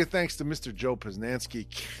sincere thanks to Mr. Joe Posnanski.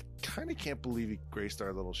 Kind of can't believe he graced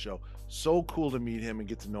our little show. So cool to meet him and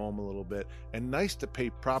get to know him a little bit. And nice to pay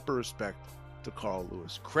proper respect to Carl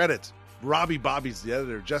Lewis. Credit. Robbie Bobby's the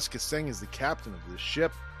editor. Jessica Singh is the captain of this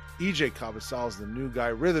ship. EJ Cavasal is the new guy.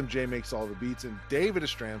 Rhythm J makes all the beats. And David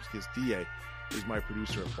Ostramski as DA is my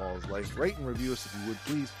producer at Ball is Life. Rate and review us if you would,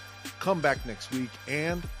 please. Come back next week,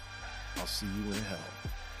 and I'll see you in hell.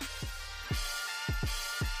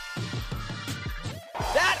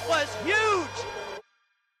 That was huge!